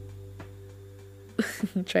go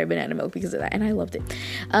try banana milk because of that, and I loved it.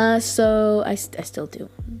 So I still do.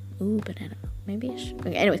 Ooh, banana milk. Maybe I should.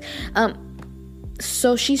 Okay, anyways,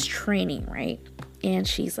 so she's training, right? And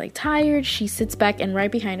she's like tired. She sits back, and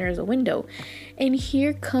right behind her is a window, and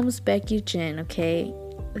here comes Becky Jin. Okay,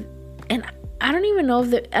 and I don't even know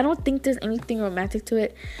if I don't think there's anything romantic to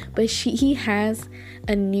it, but he has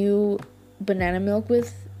a new banana milk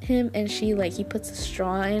with him, and he puts a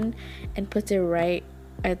straw in and puts it right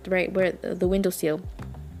where the windowsill,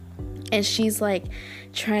 and she's like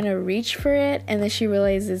trying to reach for it, and then she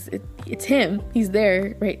realizes it's him. He's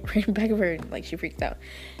there right in back of her, and like she freaks out,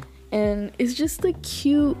 and it's just a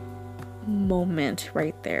cute moment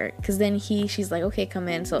right there, because then she's like, okay, come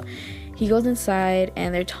in. So he goes inside,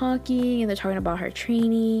 and they're talking about her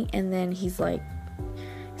training, and then he's like,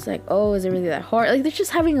 oh, is it really that hard? Like, they're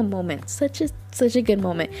just having a moment, such a good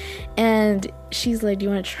moment. And she's like, do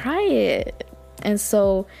you want to try it? And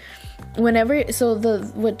so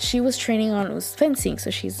what she was training on was fencing, so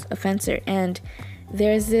she's a fencer, and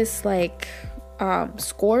there's this like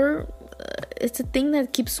score, it's a thing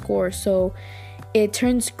that keeps score, so it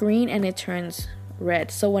turns green and it turns red.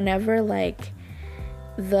 So whenever like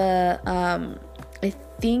the I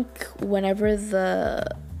think whenever the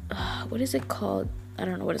what is it called? I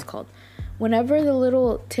don't know what it's called. Whenever the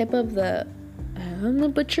little tip of the, I'm gonna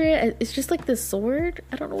butcher it, it's just like the sword,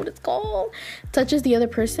 I don't know what it's called, touches the other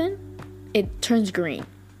person, it turns green.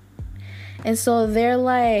 And so they're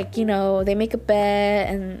like, they make a bet,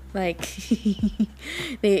 and like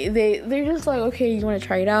they're just like, okay, you want to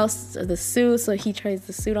try it out, the suit. So he tries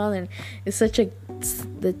the suit on, and it's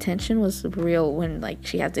the tension was real when like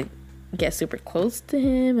she had to get super close to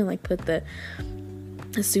him and like put the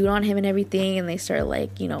suit on him and everything, and they start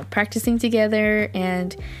like practicing together,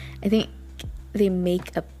 and I think they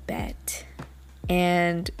make a bet,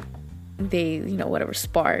 and they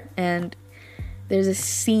spar, and there's a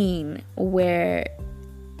scene where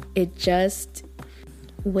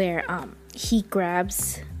he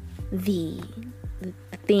grabs the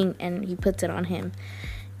thing and he puts it on him,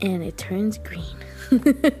 and it turns green.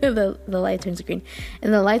 the light turns green,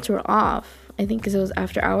 and the lights were off, I think because it was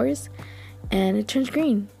after hours, and it turns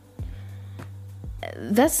green.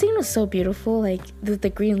 That scene was so beautiful, like the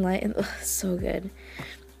green light, and so good.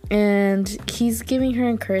 And he's giving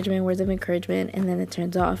her words of encouragement, and then it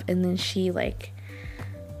turns off, and then she like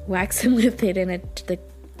whacks him with it, and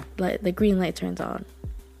the green light turns on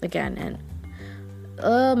again, and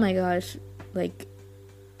oh my gosh, like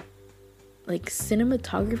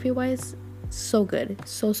cinematography wise, so good,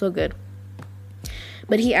 so good.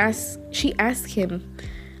 But she asks him,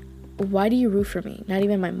 why do you root for me? Not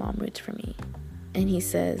even my mom roots for me. And he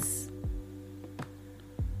says,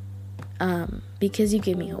 because you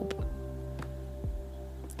give me hope,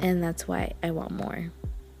 and that's why I want more.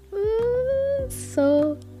 Ooh,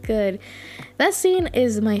 so good. That scene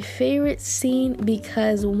is my favorite scene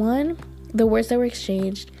because 1, the words that were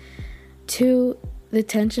exchanged, 2, the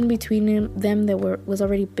tension between them that was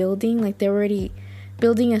already building, like they were already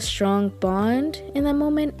building a strong bond in that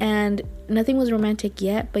moment, and nothing was romantic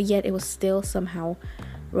yet, but yet it was still somehow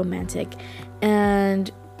romantic.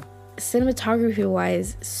 And cinematography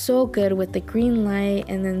wise, so good with the green light,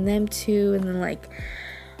 and then them two, and then like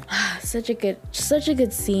such a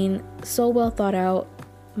good scene, so well thought out.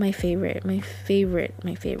 My favorite.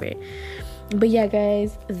 But yeah,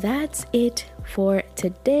 guys, that's it for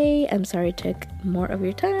today. I'm sorry it took more of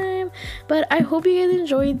your time, but I hope you guys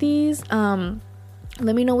enjoyed these.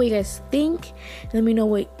 Let me know what you guys think. Let me know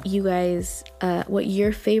what you guys what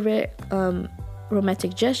your favorite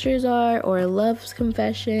romantic gestures are, or love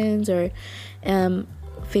confessions, or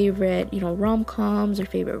favorite, rom-coms, or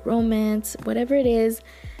favorite romance, whatever it is.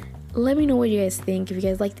 Let me know what you guys think. If you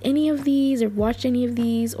guys liked any of these or watched any of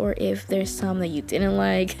these, or if there's some that you didn't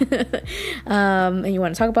like and you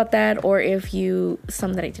want to talk about that, or if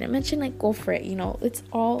some that I didn't mention, like, go for it. Let's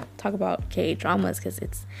all talk about K-dramas, because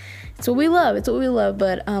it's what we love.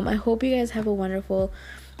 But I hope you guys have a wonderful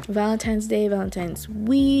Valentine's Day, Valentine's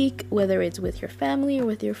week, whether it's with your family or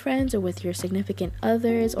with your friends or with your significant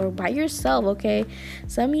others or by yourself. Okay,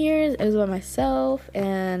 some years it was by myself,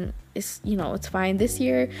 and it's fine. This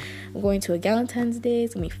year I'm going to a Valentine's Day.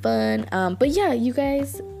 It's gonna be fun. But yeah, you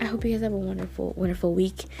guys, I hope you guys have a wonderful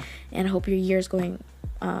week, and I hope your year is going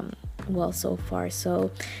well so far. So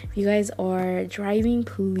if you guys are driving,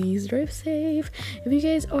 please drive safe. If you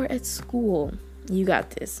guys are at school, you got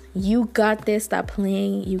this. Stop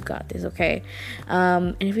playing. You got this. Okay.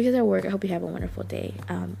 And if you guys are at work, I hope you have a wonderful day.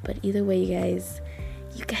 But either way,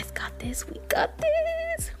 you guys got this. We got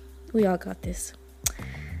this. We all got this.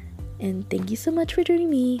 And thank you so much for joining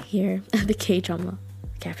me here at the K-Drama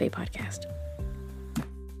Cafe podcast.